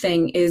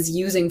something is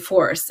using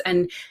force.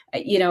 And,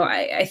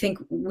 I think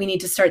we need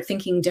to start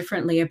thinking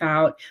differently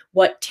about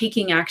what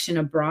taking action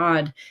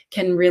abroad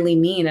can really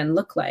mean and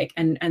look like,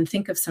 and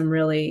think of some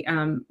really,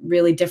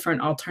 really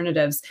different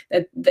alternatives.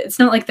 It's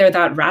not like they're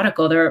that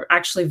radical. They're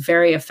actually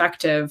very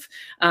effective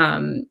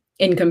in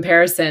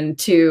comparison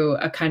to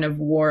a kind of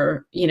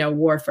war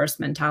first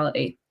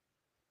mentality.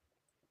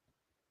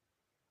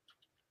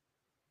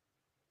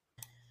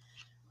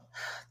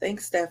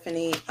 Thanks,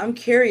 Stephanie. I'm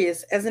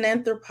curious, as an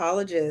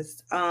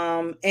anthropologist,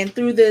 and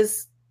through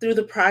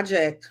the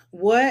project,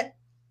 what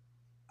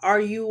are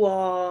you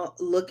all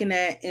looking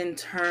at in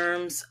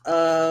terms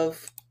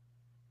of,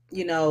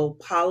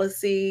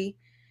 policy,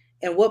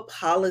 and what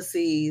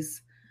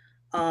policies,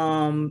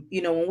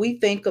 when we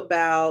think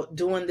about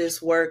doing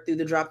this work through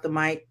the Drop the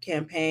Mic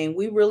campaign,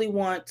 we really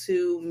want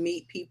to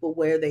meet people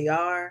where they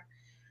are.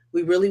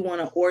 We really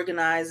want to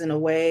organize in a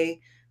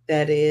way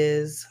that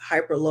is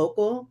hyper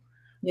local.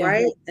 Yeah.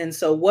 Right. And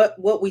so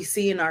what we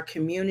see in our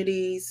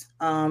communities,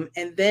 and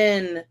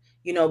then,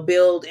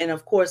 build and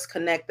of course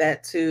connect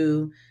that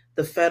to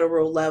the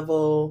federal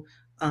level,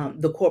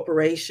 the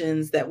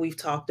corporations that we've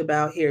talked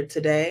about here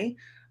today.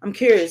 I'm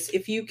curious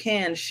if you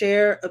can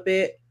share a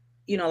bit,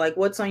 like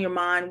what's on your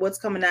mind, what's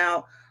coming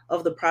out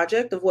of the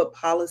project, of what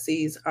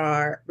policies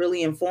are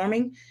really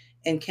informing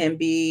and can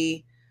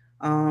be,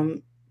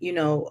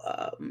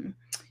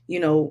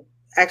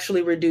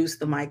 actually reduce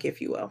the mic, if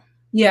you will.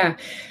 Yeah.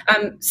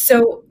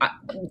 So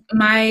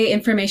my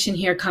information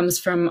here comes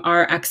from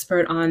our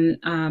expert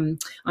on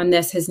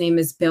this. His name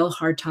is Bill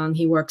Hartong.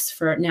 He works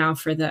for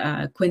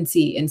the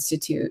Quincy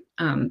Institute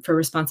for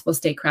Responsible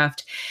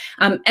Statecraft.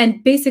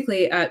 And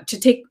basically, to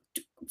take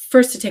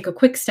a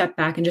quick step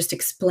back and just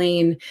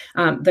explain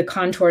the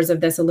contours of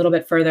this a little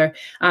bit further.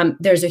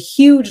 There's a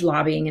huge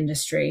lobbying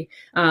industry.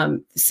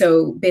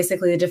 So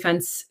basically, the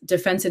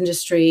defense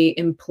industry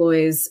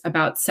employs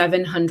about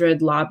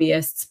 700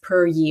 lobbyists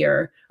per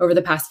year over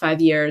the past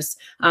 5 years,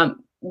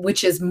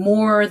 which is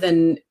more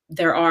than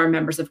there are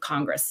members of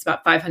Congress.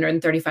 About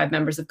 535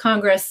 members of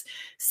Congress,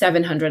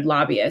 700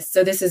 lobbyists.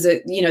 So this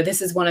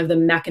is one of the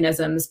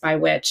mechanisms by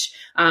which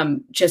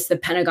just the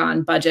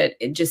Pentagon budget,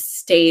 it just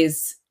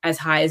stays as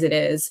high as it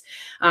is.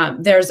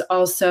 There's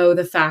also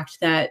the fact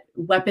that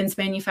weapons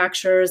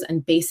manufacturers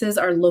and bases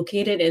are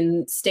located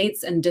in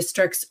states and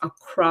districts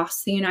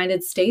across the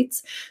United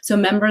States. So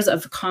members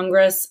of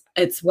Congress,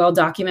 it's well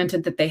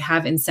documented that they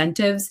have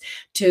incentives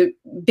to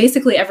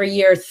basically every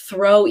year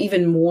throw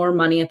even more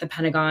money at the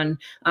Pentagon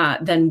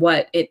than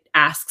what it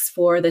asks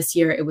for. This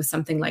year, it was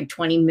something like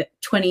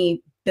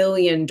 $20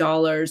 billion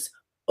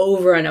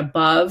over and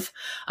above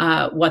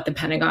what the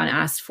Pentagon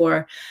asked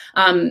for.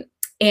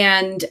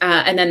 And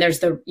then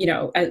there's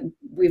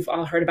we've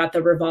all heard about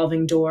the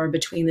revolving door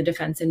between the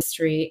defense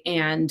industry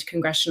and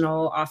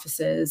congressional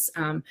offices,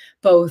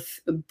 both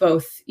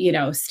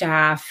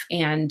staff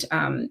and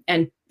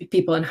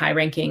people in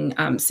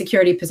high-ranking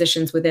security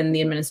positions within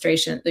the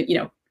administration.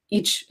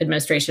 Each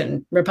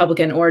administration,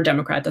 Republican or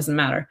Democrat, doesn't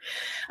matter.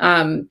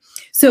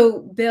 So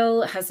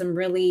Bill has some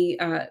really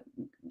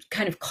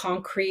kind of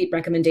concrete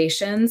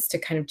recommendations to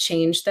kind of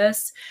change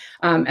this,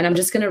 and I'm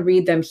just going to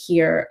read them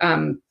here.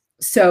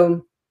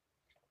 So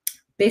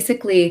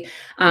basically,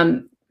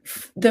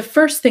 the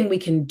first thing we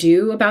can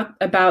do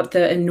about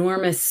the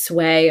enormous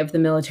sway of the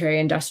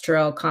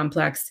military-industrial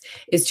complex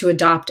is to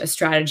adopt a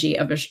strategy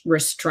of a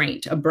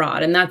restraint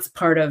abroad, and that's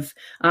part of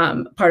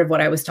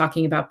what I was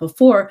talking about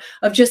before,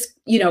 of just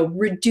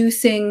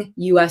reducing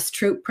U.S.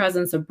 troop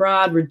presence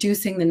abroad,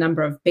 reducing the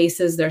number of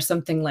bases. There's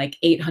something like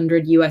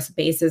 800 U.S.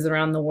 bases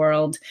around the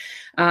world,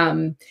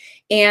 and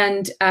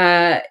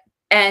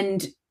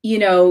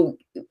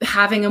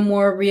having a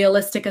more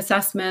realistic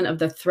assessment of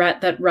the threat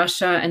that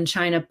Russia and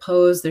China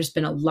pose. There's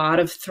been a lot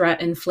of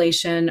threat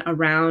inflation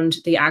around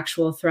the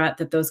actual threat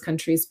that those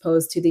countries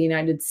pose to the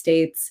United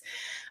States.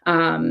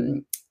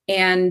 And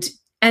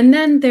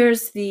then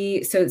there's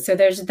there's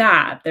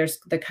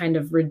the kind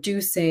of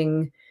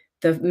reducing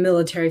the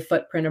military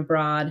footprint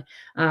abroad.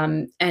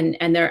 And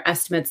there are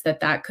estimates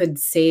that could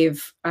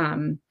save,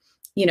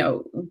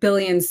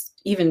 billions,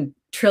 even $1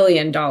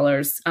 trillion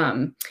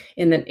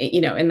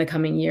in the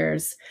coming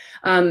years.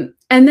 And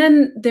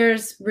then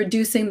there's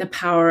reducing the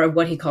power of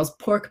what he calls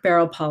pork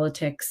barrel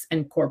politics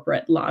and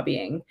corporate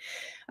lobbying.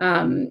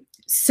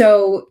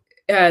 So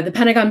the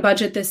Pentagon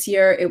budget this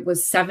year, it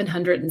was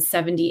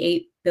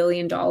 $778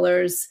 billion,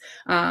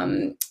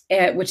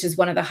 which is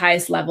one of the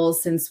highest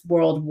levels since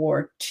World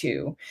War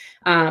II.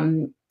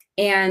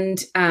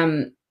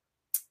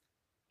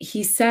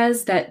 He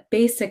says that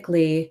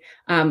basically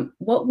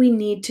what we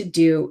need to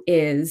do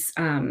is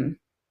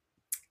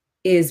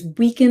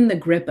weaken the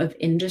grip of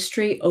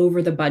industry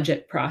over the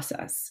budget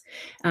process.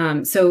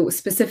 So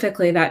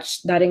specifically,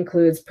 that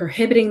includes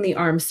prohibiting the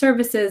armed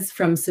services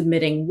from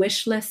submitting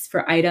wish lists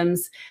for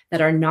items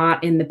that are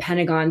not in the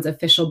Pentagon's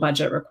official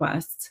budget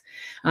requests.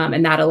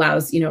 And that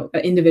allows,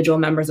 individual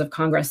members of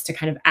Congress to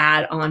kind of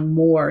add on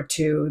more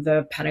to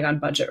the Pentagon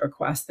budget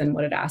request than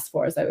what it asked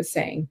for, as I was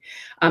saying.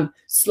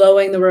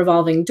 Slowing the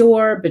revolving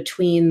door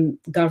between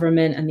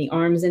government and the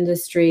arms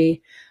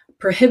industry,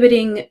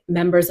 prohibiting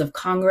members of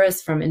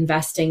Congress from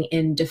investing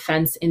in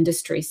defense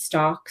industry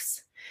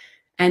stocks,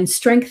 and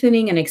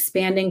strengthening and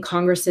expanding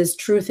Congress's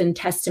truth and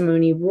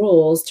testimony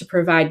rules to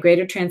provide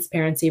greater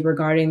transparency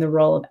regarding the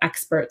role of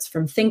experts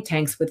from think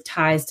tanks with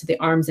ties to the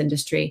arms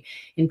industry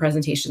in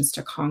presentations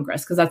to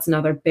Congress, because that's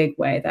another big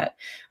way that,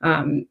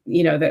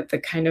 that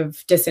the kind of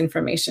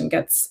disinformation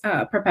gets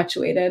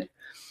perpetuated.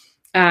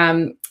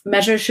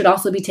 Measures should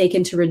also be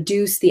taken to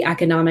reduce the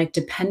economic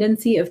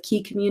dependency of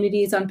key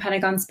communities on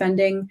Pentagon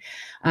spending,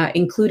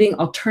 including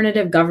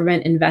alternative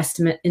government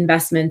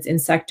investments in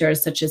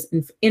sectors such as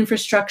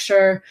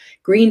infrastructure,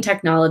 green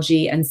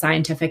technology, and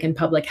scientific and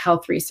public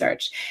health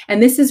research.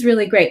 And this is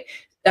really great.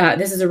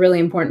 This is a really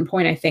important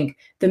point, I think.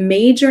 The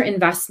major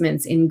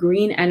investments in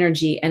green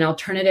energy and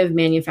alternative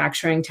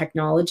manufacturing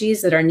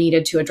technologies that are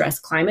needed to address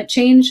climate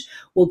change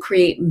will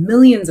create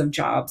millions of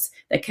jobs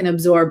that can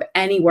absorb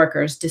any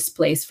workers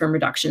displaced from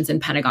reductions in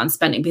Pentagon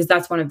spending, because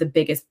that's one of the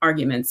biggest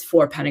arguments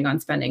for Pentagon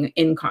spending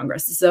in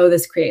Congress. So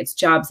this creates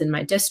jobs in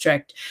my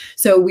district.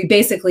 So we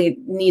basically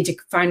need to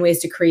find ways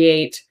to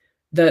create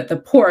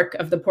the pork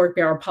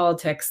barrel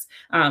politics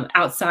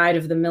outside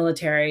of the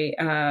military,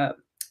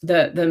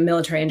 the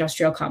military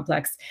industrial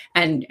complex,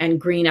 and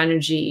green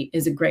energy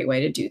is a great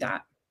way to do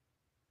that.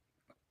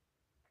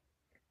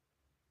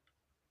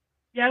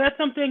 Yeah, that's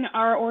something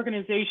our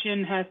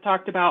organization has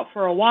talked about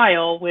for a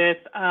while with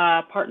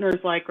partners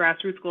like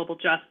Grassroots Global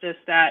Justice,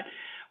 that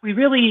we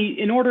really,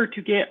 in order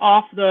to get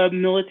off the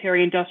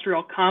military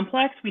industrial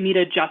complex, we need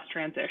a just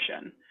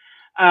transition.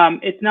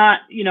 It's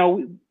not,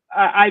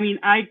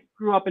 I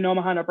grew up in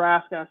Omaha,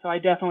 Nebraska, so I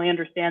definitely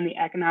understand the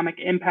economic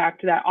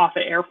impact that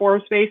Offutt Air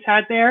Force Base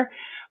had there.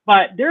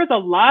 But there's a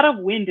lot of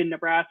wind in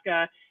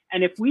Nebraska,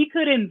 and if we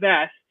could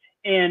invest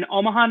in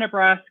Omaha,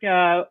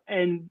 Nebraska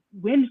and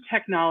wind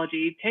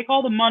technology, take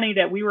all the money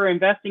that we were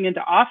investing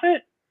into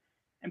Offutt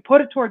and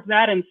put it towards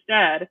that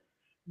instead,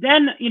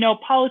 then,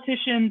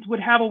 politicians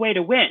would have a way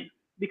to win,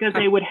 because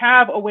they would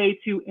have a way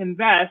to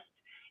invest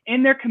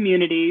in their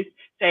communities,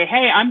 say,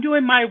 hey, I'm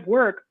doing my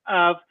work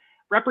of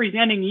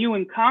representing you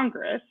in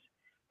Congress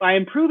by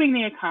improving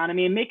the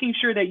economy and making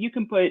sure that you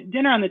can put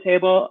dinner on the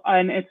table.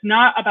 And it's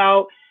not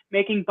about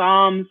making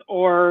bombs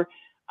or,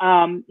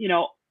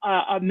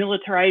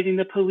 militarizing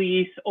the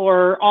police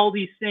or all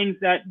these things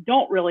that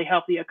don't really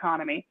help the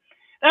economy.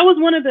 That was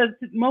one of the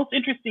most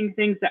interesting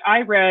things that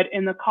I read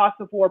in the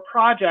Cost of War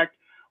project,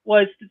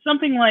 was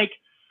something like,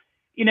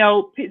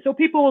 so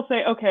people will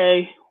say,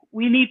 okay,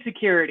 we need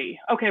security.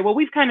 Okay, well,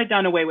 we've kind of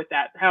done away with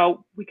that,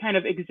 how we kind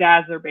of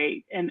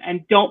exacerbate and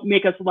don't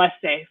make us less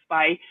safe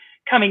by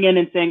coming in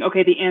and saying,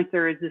 okay, the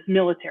answer is this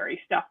military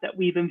stuff that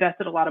we've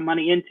invested a lot of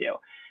money into.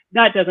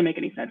 That doesn't make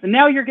any sense. And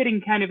now you're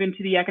getting kind of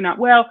into the economic,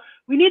 well,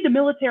 we need the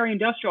military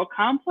industrial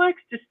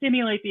complex to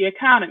stimulate the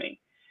economy.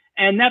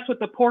 And that's what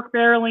the pork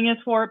barreling is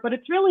for. But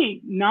it's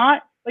really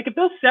not, like, if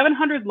those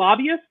 700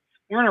 lobbyists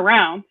weren't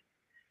around,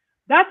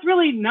 that's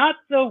really not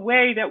the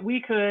way that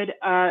we could,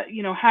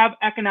 have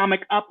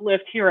economic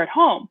uplift here at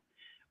home.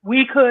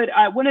 We could,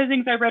 one of the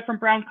things I read from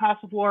Brown's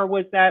Cost of War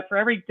was that for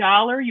every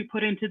dollar you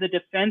put into the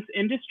defense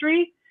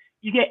industry,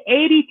 you get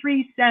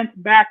 83 cents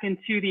back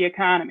into the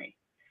economy.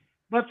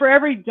 But for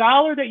every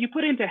dollar that you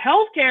put into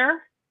healthcare,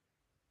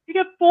 you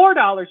get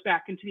 $4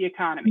 back into the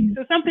economy.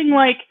 So something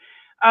like,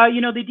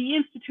 you know, the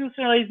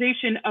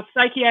deinstitutionalization of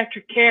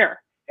psychiatric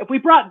care. If we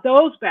brought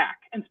those back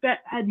and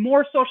had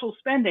more social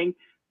spending,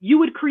 you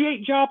would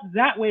create jobs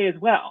that way as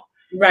well.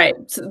 Right.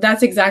 So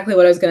that's exactly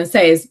what I was going to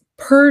say is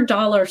per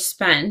dollar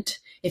spent,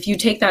 if you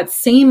take that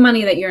same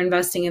money that you're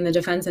investing in the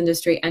defense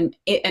industry and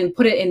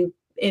put it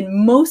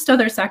in most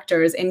other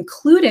sectors,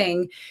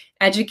 including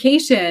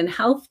education,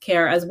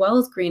 healthcare, as well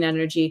as green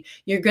energy,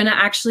 you're going to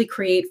actually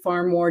create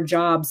far more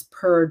jobs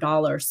per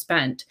dollar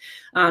spent.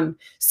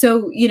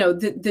 So, you know,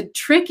 the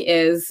trick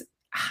is,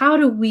 how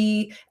do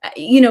we,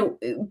 you know,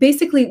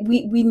 basically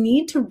we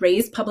need to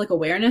raise public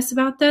awareness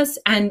about this,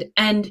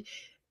 and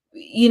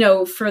you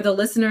know, for the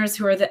listeners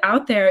who are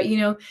out there, you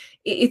know,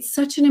 it's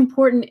such an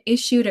important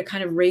issue to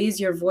kind of raise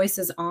your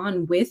voices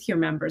on with your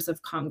members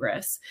of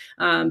Congress,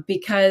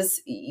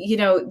 because, you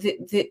know,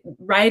 the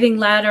writing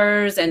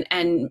letters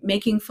and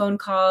making phone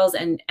calls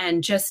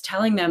and just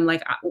telling them,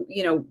 like,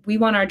 you know, we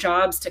want our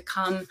jobs to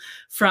come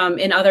from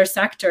in other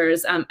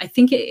sectors. I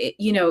think,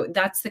 you know,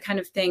 that's the kind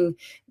of thing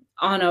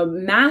on a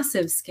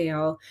massive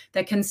scale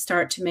that can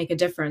start to make a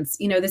difference.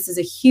 You know, this is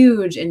a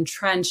huge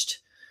entrenched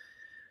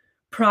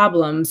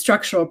problem,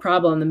 structural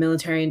problem, the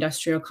military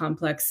industrial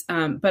complex.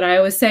 But I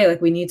always say,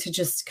 like, we need to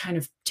just kind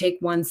of take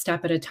one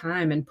step at a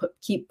time and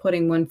keep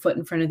putting one foot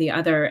in front of the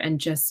other, and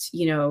just,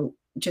 you know,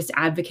 just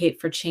advocate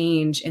for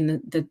change in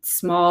the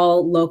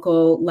small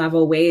local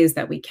level ways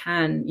that we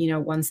can, you know,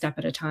 one step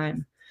at a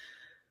time.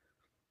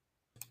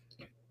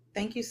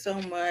 Thank you so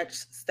much,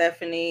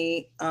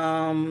 Stephanie.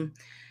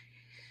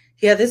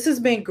 Yeah, this has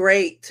been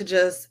great to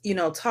just, you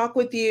know, talk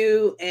with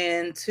you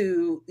and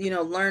to, you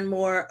know, learn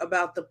more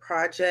about the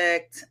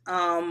project.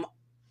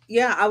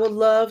 Yeah, I would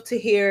love to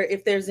hear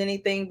if there's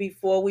anything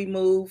before we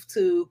move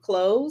to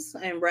close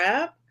and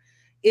wrap.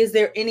 Is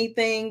there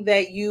anything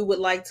that you would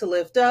like to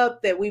lift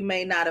up that we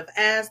may not have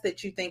asked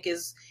that you think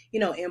is, you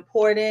know,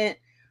 important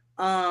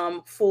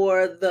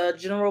for the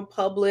general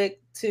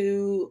public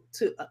to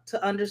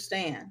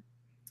understand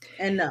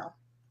and know?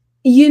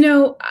 You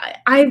know,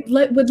 I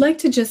would like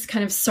to just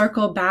kind of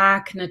circle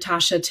back,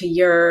 Natasha, to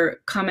your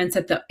comments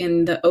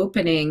in the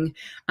opening,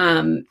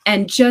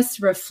 and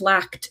just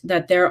reflect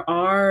that there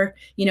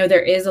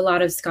is a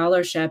lot of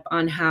scholarship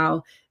on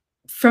how,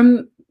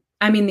 from,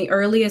 I mean, the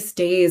earliest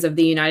days of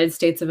the United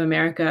States of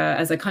America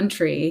as a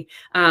country,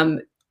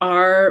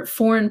 our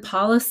foreign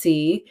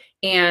policy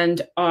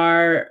and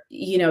our,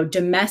 you know,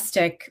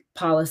 domestic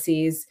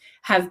policies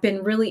have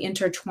been really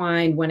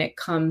intertwined when it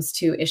comes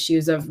to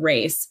issues of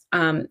race.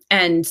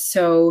 And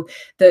so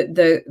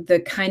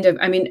the kind of,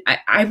 I mean,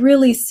 I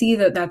really see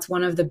that that's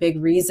one of the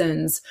big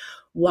reasons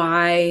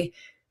why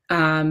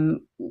the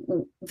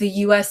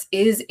US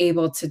is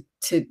able to,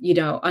 you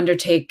know,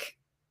 undertake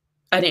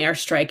an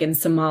airstrike in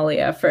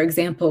Somalia, for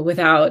example,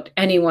 without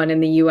anyone in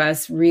the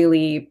U.S.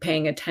 really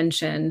paying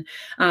attention.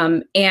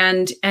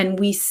 And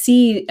we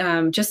see,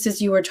 just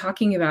as you were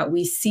talking about,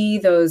 we see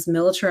those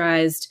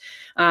militarized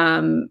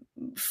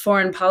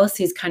foreign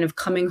policies kind of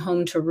coming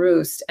home to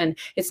roost. And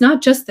it's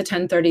not just the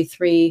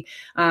 1033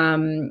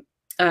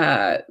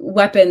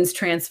 weapons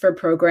transfer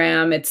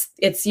program.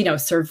 It's you know,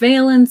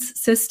 surveillance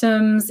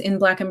systems in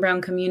Black and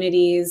brown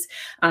communities,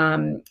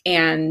 and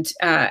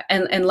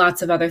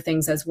lots of other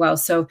things as well.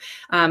 So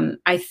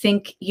I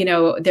think, you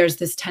know, there's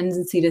this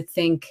tendency to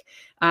think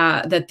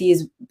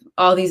that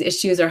all these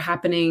issues are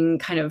happening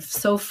kind of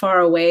so far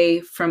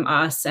away from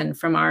us and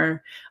from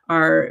our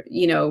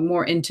you know,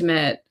 more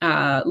intimate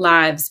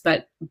lives,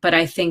 but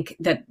I think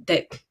that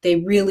they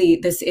really,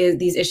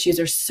 these issues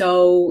are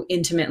so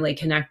intimately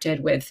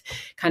connected with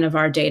kind of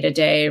our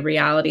day-to-day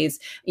realities,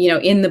 you know,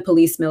 in the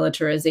police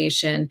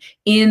militarization,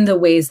 in the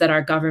ways that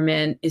our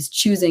government is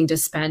choosing to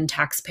spend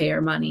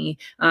taxpayer money,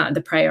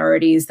 the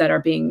priorities that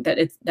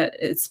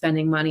it's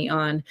spending money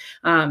on.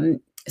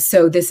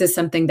 So this is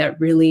something that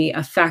really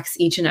affects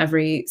each and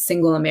every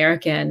single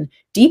American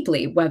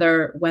deeply,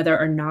 whether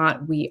or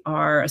not we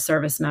are a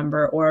service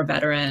member or a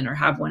veteran or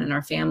have one in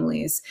our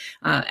families.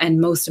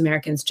 And most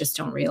Americans just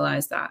don't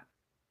realize that.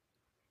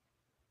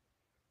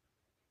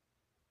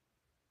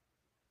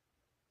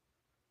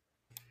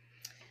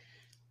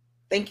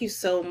 Thank you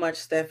so much,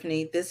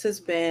 Stephanie. This has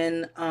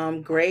been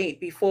great.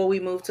 Before we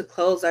move to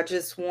close, I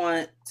just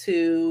want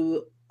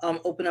to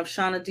open up.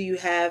 Shauna, do you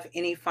have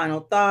any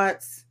final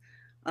thoughts?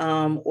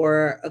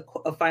 Or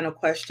a final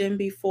question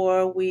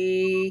before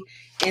we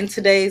end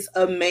today's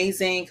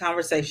amazing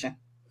conversation?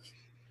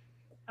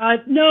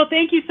 No,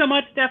 thank you so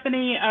much,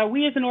 Stephanie.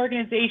 We as an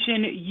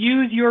organization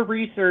use your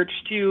research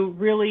to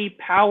really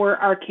power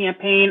our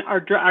campaign,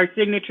 our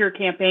signature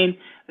campaign,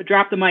 the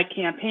Drop the Mic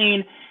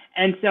campaign.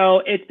 And so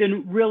it's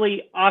been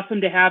really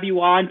awesome to have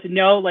you on, to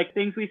know, like,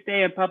 things we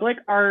say in public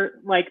are,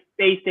 like,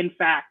 based in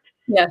fact.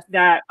 Yes.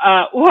 That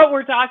what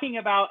we're talking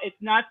about,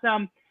 it's not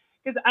some...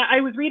 Because I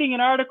was reading an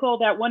article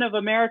that one of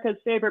America's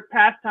favorite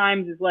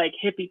pastimes is, like,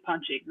 hippie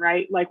punching,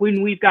 right? Like,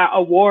 when we've got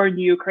a war in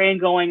Ukraine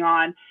going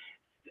on,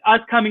 us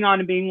coming on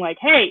and being like,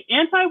 hey,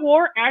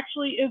 anti-war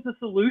actually is the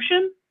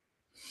solution.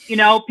 You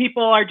know,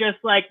 people are just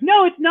like,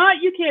 no, it's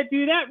not. You can't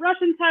do that.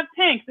 Russians have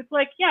tanks. It's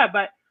like, yeah,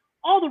 but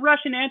all the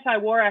Russian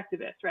anti-war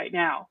activists right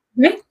now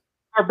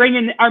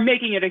are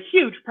making it a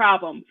huge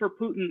problem for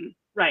Putin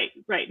right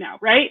now,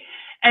 right?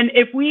 And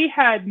if we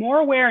had more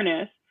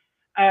awareness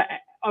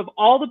of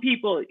all the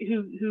people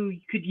who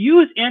could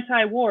use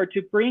anti-war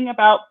to bring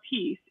about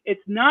peace,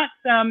 it's not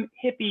some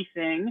hippie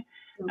thing.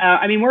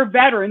 I mean, we're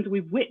veterans.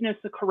 We've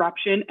witnessed the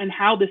corruption and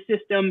how the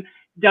system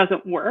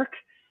doesn't work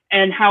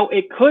and how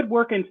it could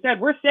work instead.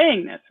 We're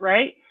saying this,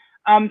 right?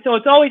 So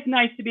it's always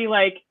nice to be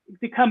like,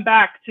 to come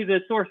back to the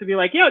source and be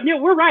like, yeah,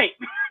 we're right.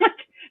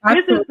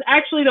 This is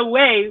actually the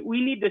way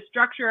we need to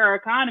structure our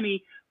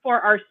economy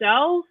for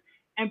ourselves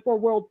and for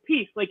world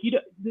peace. Like,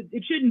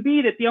 it shouldn't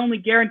be that the only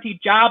guaranteed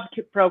jobs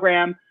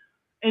program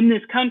in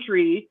this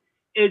country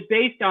is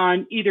based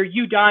on either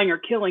you dying or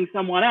killing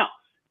someone else.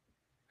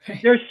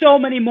 There's so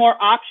many more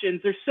options.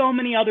 There's so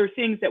many other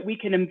things that we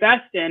can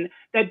invest in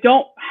that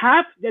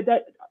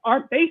that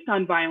aren't based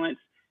on violence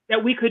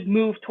that we could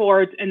move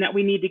towards and that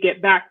we need to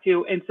get back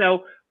to. And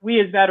so we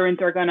as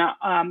veterans are going to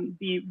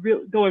be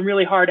going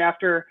really hard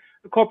after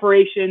the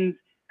corporations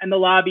and the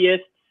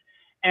lobbyists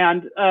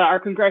and our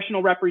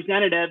congressional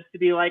representatives to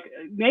be like,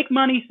 make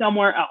money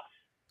somewhere else.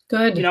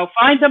 Good. You know,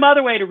 find some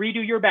other way to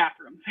redo your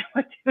bathrooms.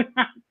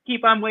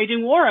 Keep on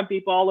waging war on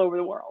people all over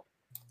the world.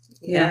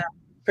 Yeah.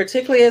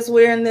 Particularly as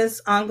we're in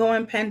this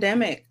ongoing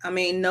pandemic. I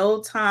mean,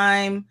 no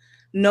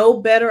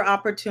better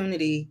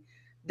opportunity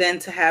than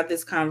to have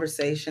this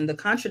conversation. The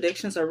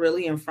contradictions are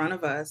really in front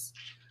of us.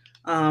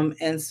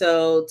 And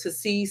so to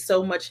see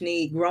so much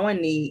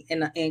growing need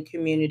in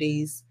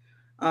communities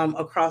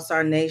across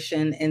our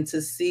nation, and to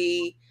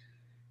see,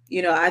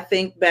 you know, I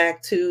think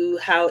back to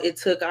how it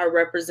took our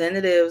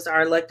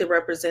elected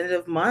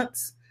representative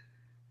months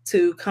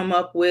to come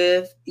up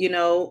with, you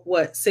know,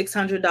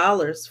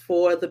 $600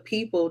 for the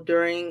people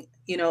during,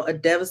 you know, a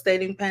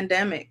devastating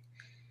pandemic.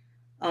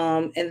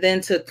 And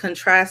then to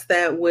contrast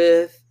that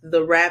with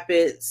the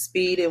rapid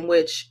speed in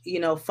which, you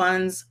know,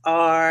 funds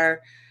are,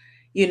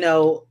 you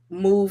know,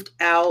 moved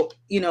out,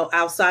 you know,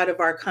 outside of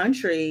our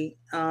country,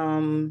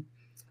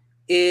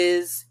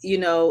 is, you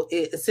know,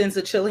 it sends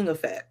a chilling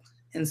effect.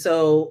 And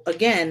so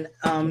again,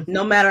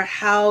 no matter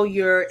how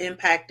you're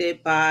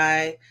impacted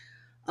by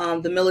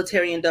the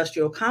military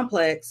industrial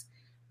complex,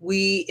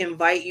 we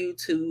invite you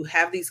to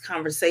have these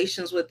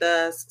conversations with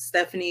us.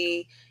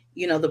 Stephanie,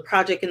 you know, the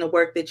project and the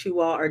work that you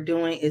all are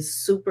doing is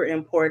super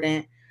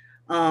important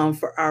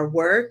for our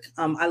work.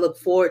 I look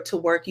forward to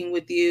working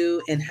with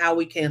you and how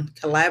we can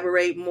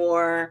collaborate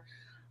more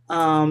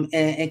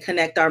and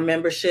connect our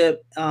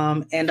membership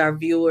and our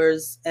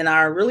viewers and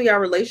our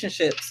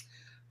relationships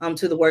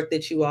to the work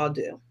that you all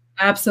do.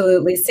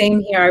 Absolutely.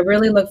 Same here. I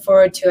really look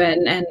forward to it.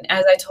 And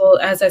as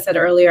I said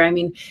earlier, I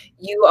mean,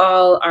 you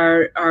all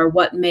are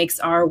what makes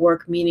our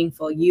work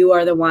meaningful. You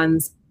are the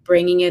ones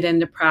bringing it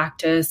into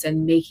practice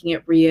and making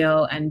it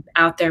real and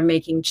out there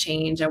making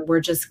change. And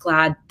we're just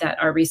glad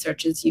that our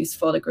research is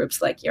useful to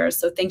groups like yours.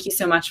 So thank you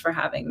so much for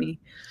having me.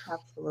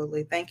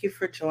 Absolutely. Thank you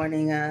for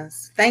joining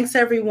us. Thanks,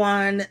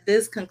 everyone.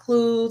 This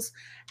concludes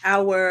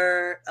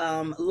our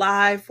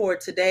live for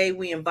today.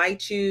 We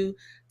invite you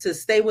to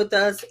stay with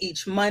us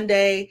each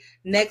Monday.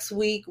 Next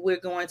week, we're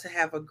going to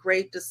have a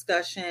great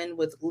discussion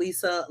with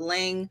Lisa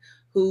Ling,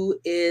 who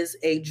is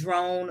a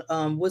drone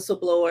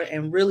whistleblower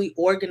and really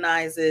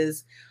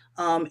organizes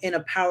in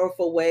a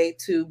powerful way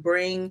to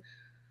bring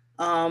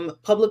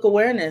public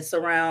awareness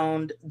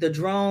around the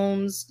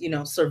drones, you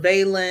know,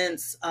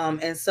 surveillance.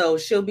 And so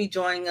she'll be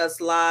joining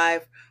us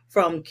live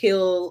from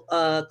Kill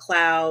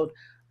Cloud,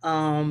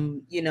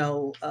 you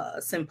know,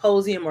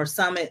 symposium or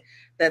summit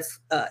that's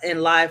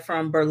live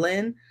from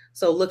Berlin.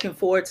 So looking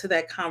forward to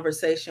that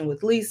conversation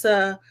with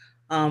Lisa.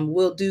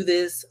 We'll do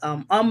this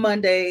on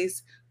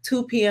Mondays,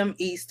 2 p.m.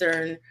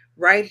 Eastern,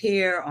 right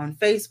here on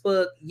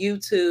Facebook,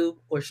 YouTube,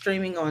 or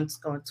streaming on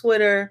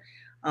Twitter.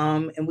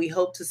 And we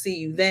hope to see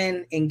you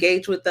then.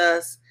 Engage with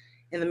us.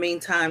 In the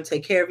meantime,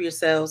 take care of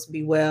yourselves.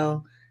 Be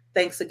well.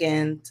 Thanks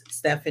again,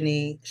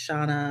 Stephanie,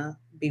 Shauna.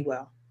 Be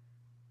well.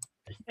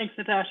 Thanks,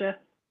 Natasha.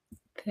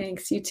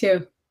 Thanks. You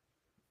too.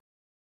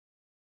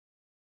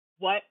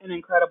 What an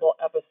incredible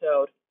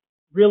episode.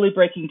 Really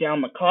breaking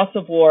down the cost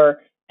of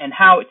war and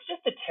how it's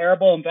just a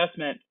terrible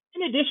investment,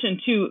 in addition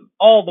to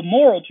all the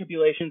moral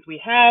tribulations we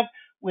have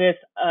with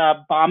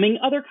bombing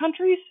other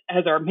countries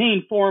as our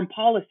main foreign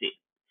policy.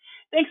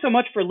 Thanks so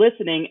much for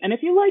listening. And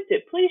if you liked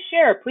it, please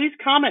share, please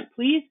comment,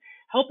 please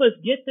help us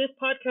get this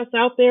podcast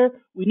out there.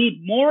 We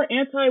need more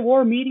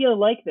anti-war media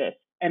like this.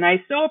 And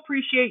I so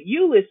appreciate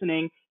you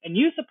listening and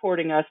you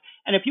supporting us.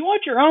 And if you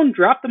want your own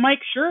Drop the Mic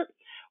shirt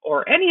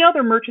or any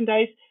other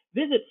merchandise,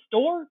 visit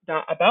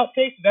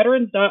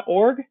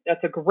store.aboutfaceveterans.org.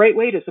 That's a great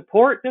way to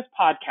support this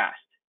podcast.